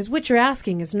question because what you're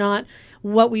asking is not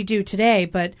what we do today,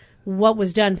 but what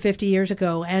was done 50 years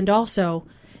ago and also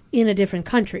in a different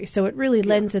country. So it really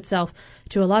lends itself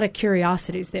to a lot of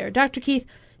curiosities there. Dr. Keith,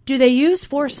 do they use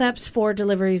forceps for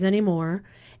deliveries anymore?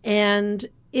 And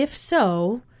if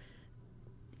so,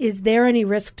 is there any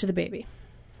risk to the baby?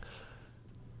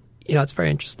 You know, it's very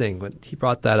interesting. When he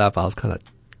brought that up, I was kind of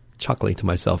chuckling to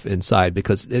myself inside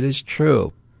because it is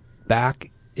true.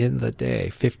 Back in the day,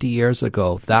 50 years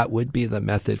ago, that would be the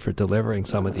method for delivering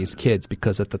some of these kids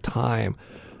because at the time,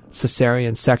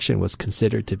 cesarean section was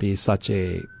considered to be such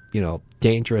a,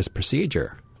 dangerous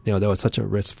procedure. There was such a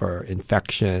risk for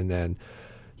infection and,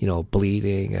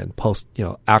 bleeding and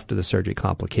after the surgery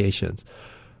complications.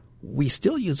 We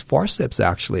still use forceps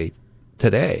actually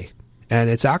today, and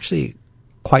it's actually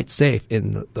quite safe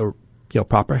in the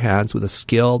proper hands with a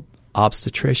skilled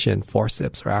obstetrician.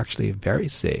 Forceps are actually very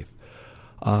safe.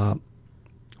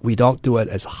 We don't do it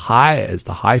as high as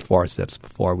the high forceps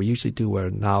before. We usually do what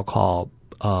are now called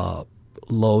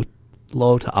low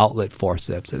to outlet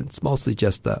forceps, and it's mostly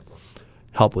just to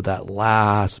help with that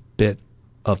last bit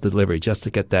of delivery, just to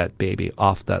get that baby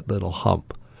off that little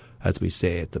hump, as we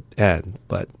say at the end.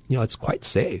 But it's quite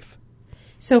safe.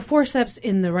 So forceps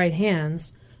in the right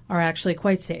hands are actually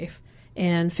quite safe,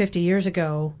 and 50 years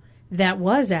ago, that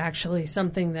was actually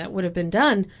something that would have been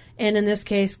done, and in this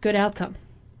case, good outcome.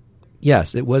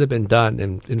 Yes, it would have been done,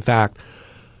 and in fact,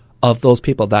 of those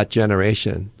people, that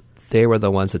generation, they were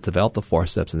the ones that developed the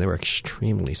forceps, and they were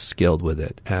extremely skilled with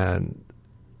it. And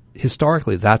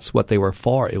historically, that's what they were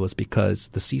for. It was because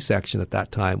the C-section at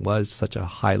that time was such a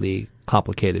highly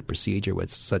complicated procedure with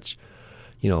such,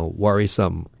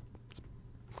 worrisome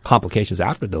complications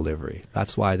after delivery.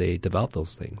 That's why they developed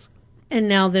those things. And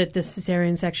now that the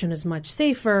cesarean section is much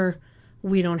safer,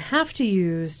 we don't have to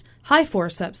use high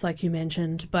forceps like you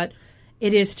mentioned, but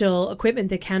it is still equipment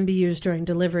that can be used during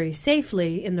delivery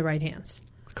safely in the right hands.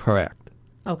 Correct.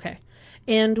 Okay.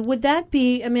 And would that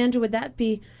be, Amanda, would that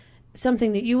be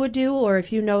something that you would do, or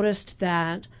if you noticed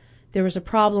that there was a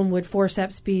problem, would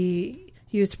forceps be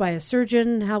used by a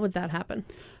surgeon? How would that happen?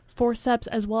 Forceps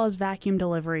as well as vacuum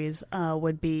deliveries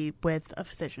would be with a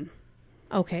physician.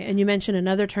 Okay. And you mentioned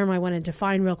another term I wanted to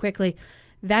define real quickly.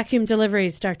 Vacuum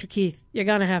deliveries, Dr. Keith. You're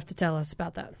going to have to tell us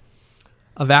about that.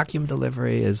 A vacuum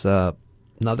delivery is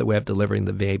another way of delivering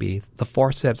the baby. The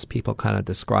forceps people kind of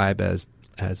describe as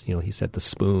he said, the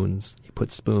spoons. You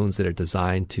put spoons that are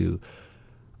designed to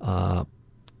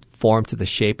form to the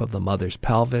shape of the mother's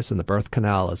pelvis and the birth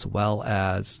canal, as well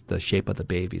as the shape of the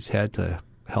baby's head to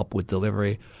help with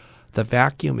delivery. The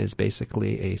vacuum is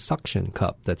basically a suction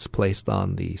cup that's placed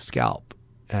on the scalp,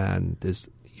 and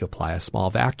you apply a small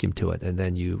vacuum to it, and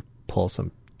then you pull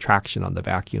some traction on the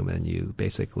vacuum, and you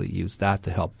basically use that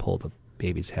to help pull the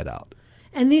baby's head out.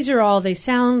 And these are all, they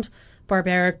sound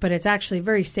barbaric, but it's actually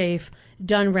very safe,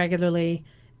 done regularly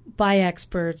by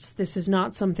experts. This is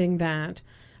not something that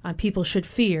people should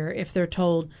fear if they're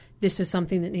told this is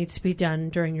something that needs to be done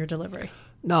during your delivery.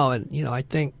 No, and, I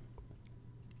think,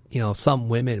 some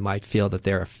women might feel that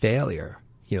they're a failure,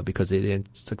 because they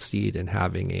didn't succeed in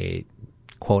having a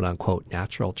quote-unquote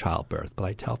natural childbirth. But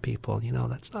I tell people,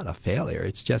 that's not a failure.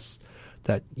 It's just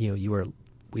that,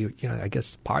 I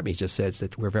guess part of me just says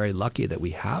that we're very lucky that we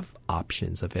have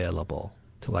options available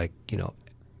to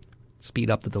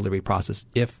speed up the delivery process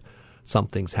if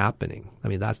something's happening. I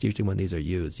mean, that's usually when these are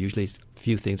used. Usually a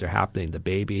few things are happening. The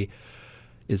baby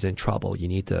is in trouble. You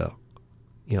need to,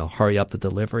 hurry up the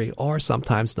delivery. Or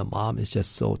sometimes the mom is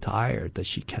just so tired that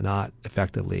she cannot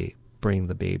effectively bring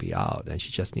the baby out, and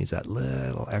she just needs that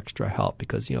little extra help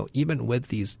because, even with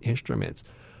these instruments,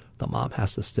 the mom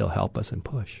has to still help us and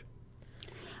push.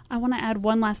 I want to add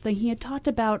one last thing. He had talked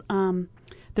about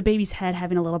the baby's head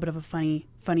having a little bit of a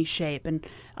funny shape, and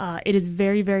it is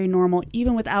very, very normal,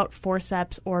 even without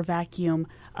forceps or vacuum,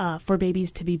 for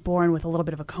babies to be born with a little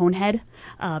bit of a cone head,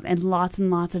 and lots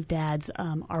of dads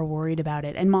are worried about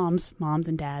it, and moms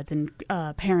and dads and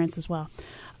parents as well.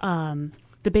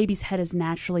 The baby's head is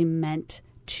naturally meant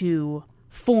to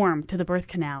form to the birth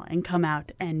canal and come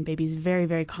out, and babies very,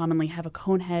 very commonly have a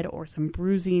cone head or some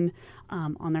bruising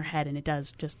on their head, and it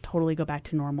does just totally go back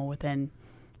to normal within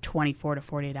 24 to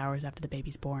 48 hours after the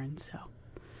baby's born. So,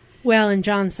 well, and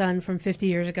John's son from 50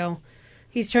 years ago,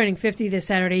 he's turning 50 this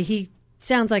Saturday. He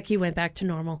sounds like he went back to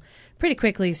normal pretty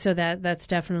quickly, so that's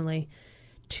definitely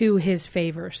to his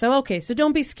favor. So, okay, so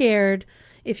don't be scared.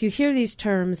 If you hear these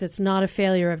terms, it's not a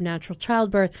failure of natural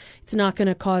childbirth. It's not going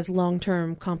to cause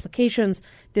long-term complications.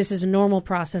 This is a normal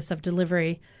process of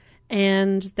delivery,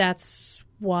 and that's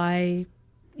why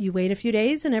you wait a few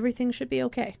days and everything should be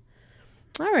okay.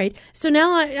 All right. So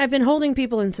now I've been holding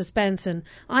people in suspense, and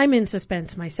I'm in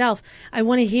suspense myself.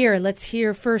 Let's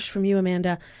hear first from you,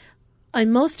 Amanda, a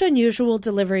most unusual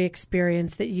delivery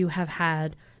experience that you have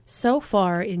had so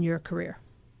far in your career.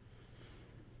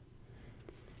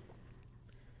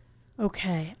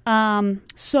 Okay.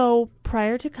 So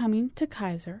prior to coming to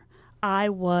Kaiser, I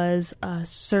was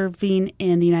serving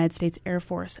in the United States Air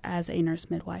Force as a nurse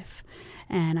midwife,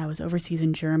 and I was overseas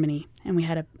in Germany, and we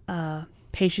had a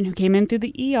patient who came in through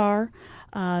the ER,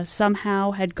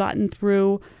 somehow had gotten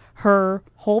through her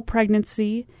whole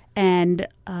pregnancy and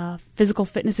physical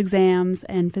fitness exams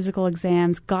and physical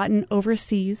exams, gotten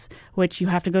overseas, which you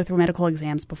have to go through medical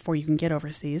exams before you can get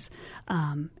overseas,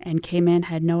 and came in,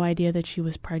 had no idea that she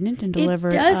was pregnant, and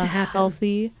delivered a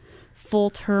healthy,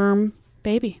 full-term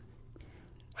baby.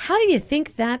 How do you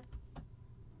think that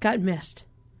got missed?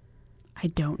 I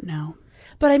don't know.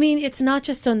 But, I mean, it's not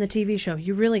just on the TV show.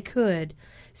 You really could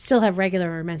still have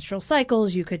regular menstrual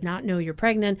cycles. You could not know you're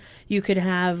pregnant. You could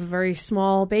have a very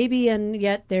small baby, and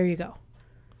yet there you go.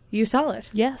 You saw it.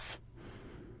 Yes.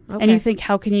 Okay. And you think,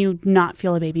 how can you not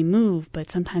feel a baby move? But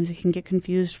sometimes it can get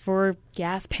confused for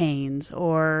gas pains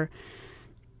or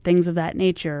things of that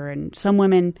nature. And some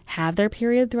women have their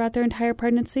period throughout their entire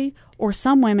pregnancy, or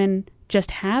some women just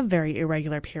have very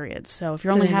irregular periods. So if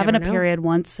you're only having a period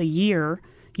once a year,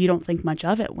 you don't think much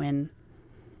of it when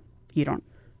you don't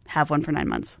have one for 9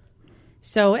 months.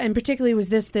 So, and particularly, was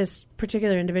this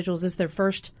particular individual, is this their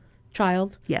first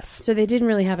child? Yes. So they didn't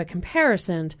really have a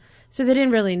comparison. So they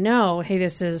didn't really know, hey,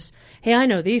 I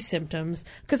know these symptoms.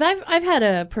 Because I've had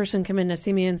a person come in to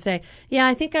see me and say, yeah,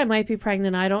 I think I might be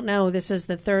pregnant. I don't know. This is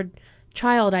the third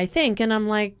child, I think. And I'm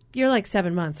like, you're like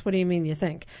 7 months. What do you mean you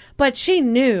think? But she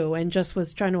knew and just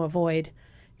was trying to avoid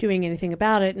doing anything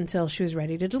about it until she was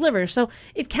ready to deliver. So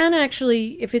it can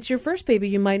actually, if it's your first baby,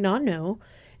 you might not know.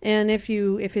 And if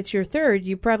it's your third,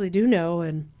 you probably do know.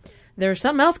 And there's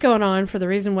something else going on for the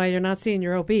reason why you're not seeing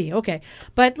your OB. Okay.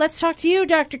 But let's talk to you,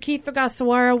 Dr. Keith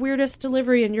Ogasawara. Weirdest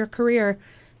delivery in your career.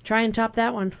 Try and top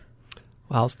that one.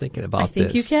 Well, I was thinking about this. I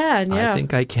think you can, yeah. I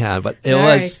think I can. But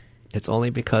it's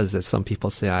only because that some people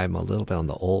say I'm a little bit on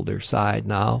the older side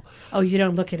now. Oh, you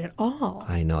don't look it at all.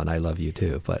 I know, and I love you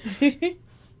too. But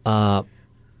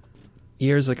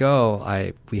years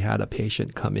ago, we had a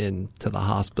patient come in to the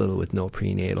hospital with no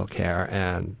prenatal care,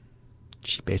 and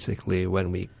she basically,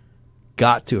 when we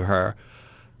got to her,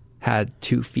 had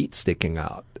 2 feet sticking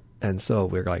out. And so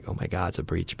we were like, oh my God, it's a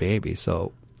breech baby.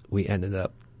 So we ended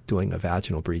up doing a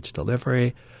vaginal breech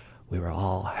delivery. We were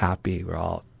all happy. We were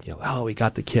all, we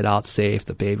got the kid out safe.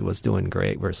 The baby was doing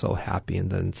great. We're so happy.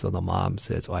 And then so the mom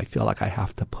says, I feel like I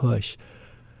have to push.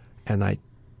 And I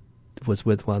was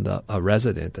with a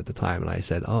resident at the time, and I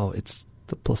said, it's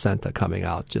the placenta coming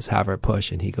out. Just have her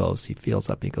push. And he feels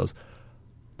up. He goes,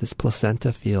 this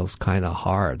placenta feels kind of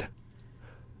hard.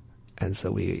 And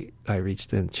so I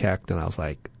reached in, checked, and I was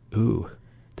like, ooh,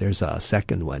 there's a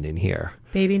second one in here.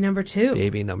 Baby number 2.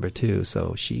 Baby number 2.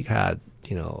 So she had,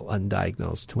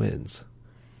 undiagnosed twins.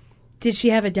 Did she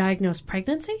have a diagnosed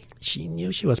pregnancy? She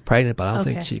knew she was pregnant, but I don't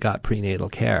think she got prenatal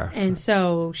care. And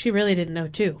so she really didn't know,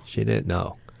 too. She didn't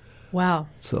know. Wow.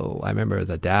 So I remember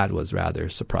the dad was rather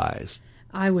surprised.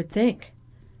 I would think.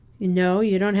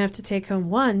 You don't have to take home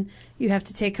 1. You have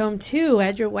to take home 2.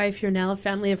 Add your wife, you're now a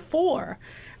family of 4.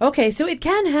 Okay, so it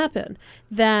can happen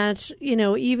that,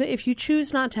 even if you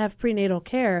choose not to have prenatal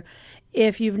care,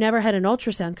 if you've never had an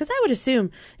ultrasound, because I would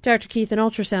assume, Dr. Keith, an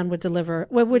ultrasound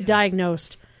would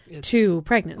diagnose 2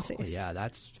 pregnancies. Oh, yeah,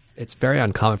 it's very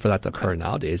uncommon for that to occur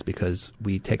nowadays because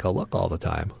we take a look all the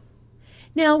time.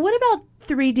 Now, what about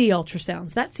 3D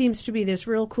ultrasounds? That seems to be this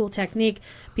real cool technique.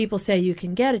 People say you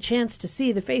can get a chance to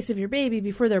see the face of your baby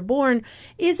before they're born.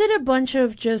 Is it a bunch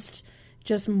of just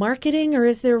marketing, or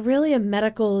is there really a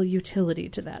medical utility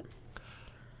to that?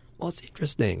 Well, it's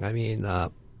interesting. I mean,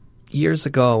 years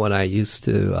ago when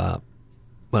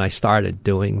I started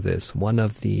doing this, one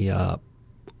of the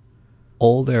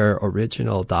older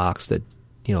original docs that,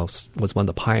 was one of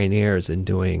the pioneers in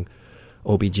doing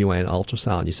OBGYN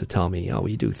ultrasound used to tell me,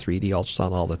 we do 3D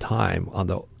ultrasound all the time on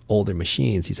the older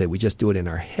machines. He said, we just do it in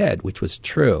our head, which was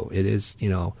true. It is,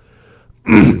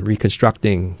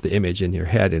 reconstructing the image in your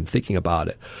head and thinking about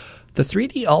it. The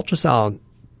 3D ultrasound,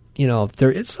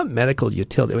 there is some medical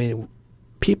utility. I mean,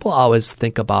 people always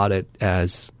think about it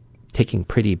as taking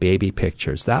pretty baby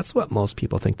pictures. That's what most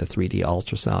people think the 3D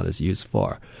ultrasound is used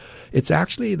for. It's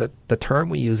actually, the term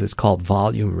we use is called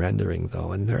volume rendering,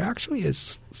 though, and there actually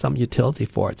is some utility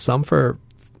for it. Some for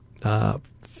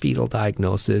fetal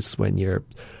diagnosis when you're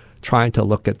trying to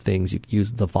look at things. You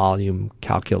use the volume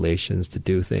calculations to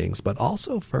do things, but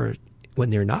also for when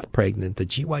they're not pregnant, the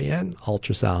GYN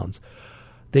ultrasounds,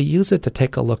 they use it to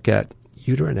take a look at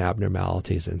uterine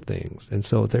abnormalities and things. And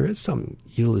so there is some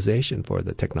utilization for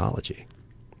the technology.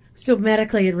 So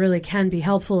medically, it really can be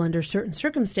helpful under certain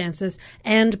circumstances.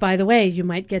 And by the way, you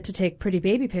might get to take pretty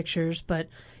baby pictures, but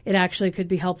it actually could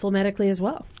be helpful medically as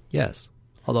well. Yes,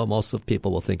 although most of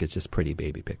people will think it's just pretty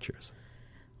baby pictures.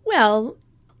 Well,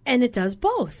 and it does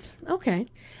both. Okay.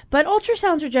 But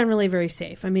ultrasounds are generally very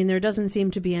safe. I mean, there doesn't seem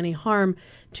to be any harm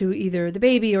to either the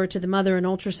baby or to the mother. An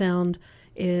ultrasound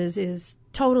is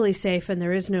totally safe, and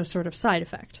there is no sort of side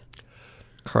effect.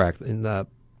 Correct. And the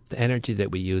energy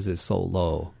that we use is so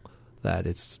low that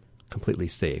it's completely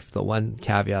safe. The one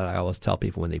caveat I always tell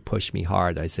people when they push me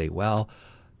hard, I say, well,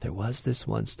 there was this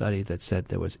one study that said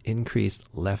there was increased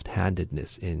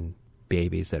left-handedness in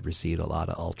babies that received a lot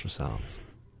of ultrasounds.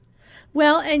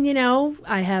 Well, and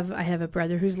I have a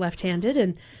brother who's left-handed,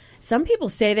 and some people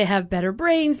say they have better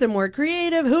brains, they're more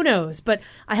creative, who knows? But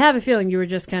I have a feeling you were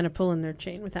just kind of pulling their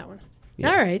chain with that one.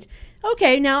 Yes. All right.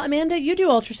 Okay, now, Amanda, you do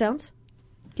ultrasounds.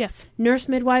 Yes. Nurse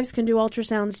midwives can do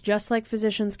ultrasounds just like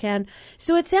physicians can.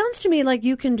 So it sounds to me like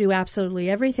you can do absolutely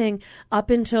everything up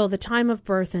until the time of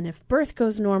birth. And if birth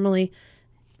goes normally,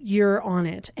 you're on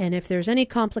it. And if there's any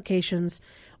complications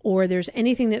or there's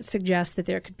anything that suggests that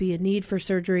there could be a need for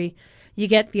surgery, you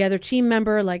get the other team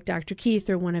member like Dr. Keith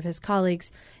or one of his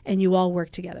colleagues, and you all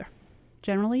work together.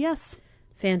 Generally, yes.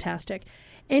 Fantastic.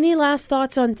 Any last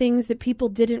thoughts on things that people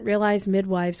didn't realize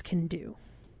midwives can do?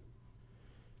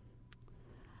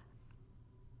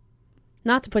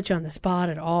 Not to put you on the spot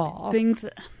at all.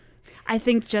 I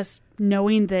think just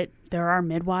knowing that there are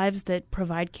midwives that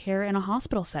provide care in a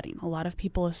hospital setting. A lot of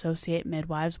people associate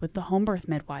midwives with the home birth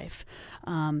midwife.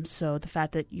 So the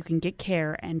fact that you can get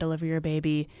care and deliver your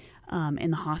baby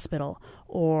in the hospital,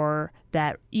 or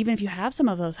that even if you have some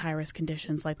of those high-risk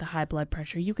conditions like the high blood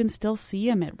pressure, you can still see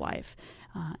a midwife,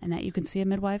 and that you can see a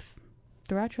midwife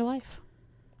throughout your life.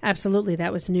 Absolutely.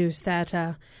 That was news that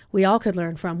we all could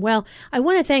learn from. Well, I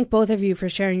want to thank both of you for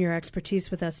sharing your expertise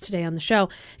with us today on the show.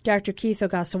 Dr. Keith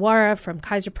Ogasawara from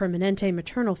Kaiser Permanente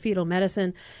Maternal Fetal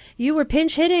Medicine. You were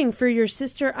pinch hitting for your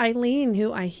sister Eileen,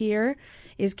 who I hear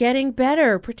is getting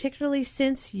better, particularly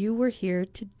since you were here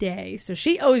today. So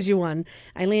she owes you one.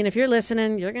 Eileen, if you're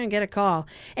listening, you're going to get a call.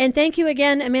 And thank you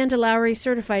again, Amanda Lawry,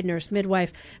 certified nurse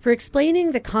midwife, for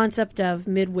explaining the concept of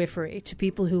midwifery to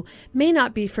people who may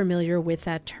not be familiar with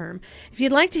that term. If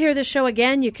you'd like to hear this show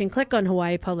again, you can click on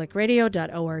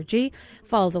hawaiipublicradio.org.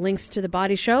 Follow the links to The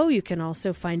Body Show. You can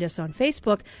also find us on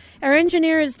Facebook. Our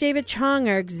engineer is David Chong,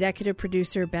 our executive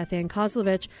producer, Beth Ann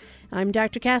Kozlovich. I'm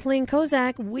Dr. Kathleen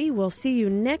Kozak. We will see you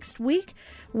next week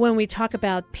when we talk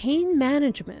about pain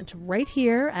management right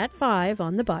here at 5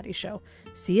 on The Body Show.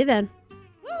 See you then.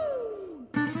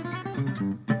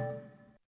 Woo!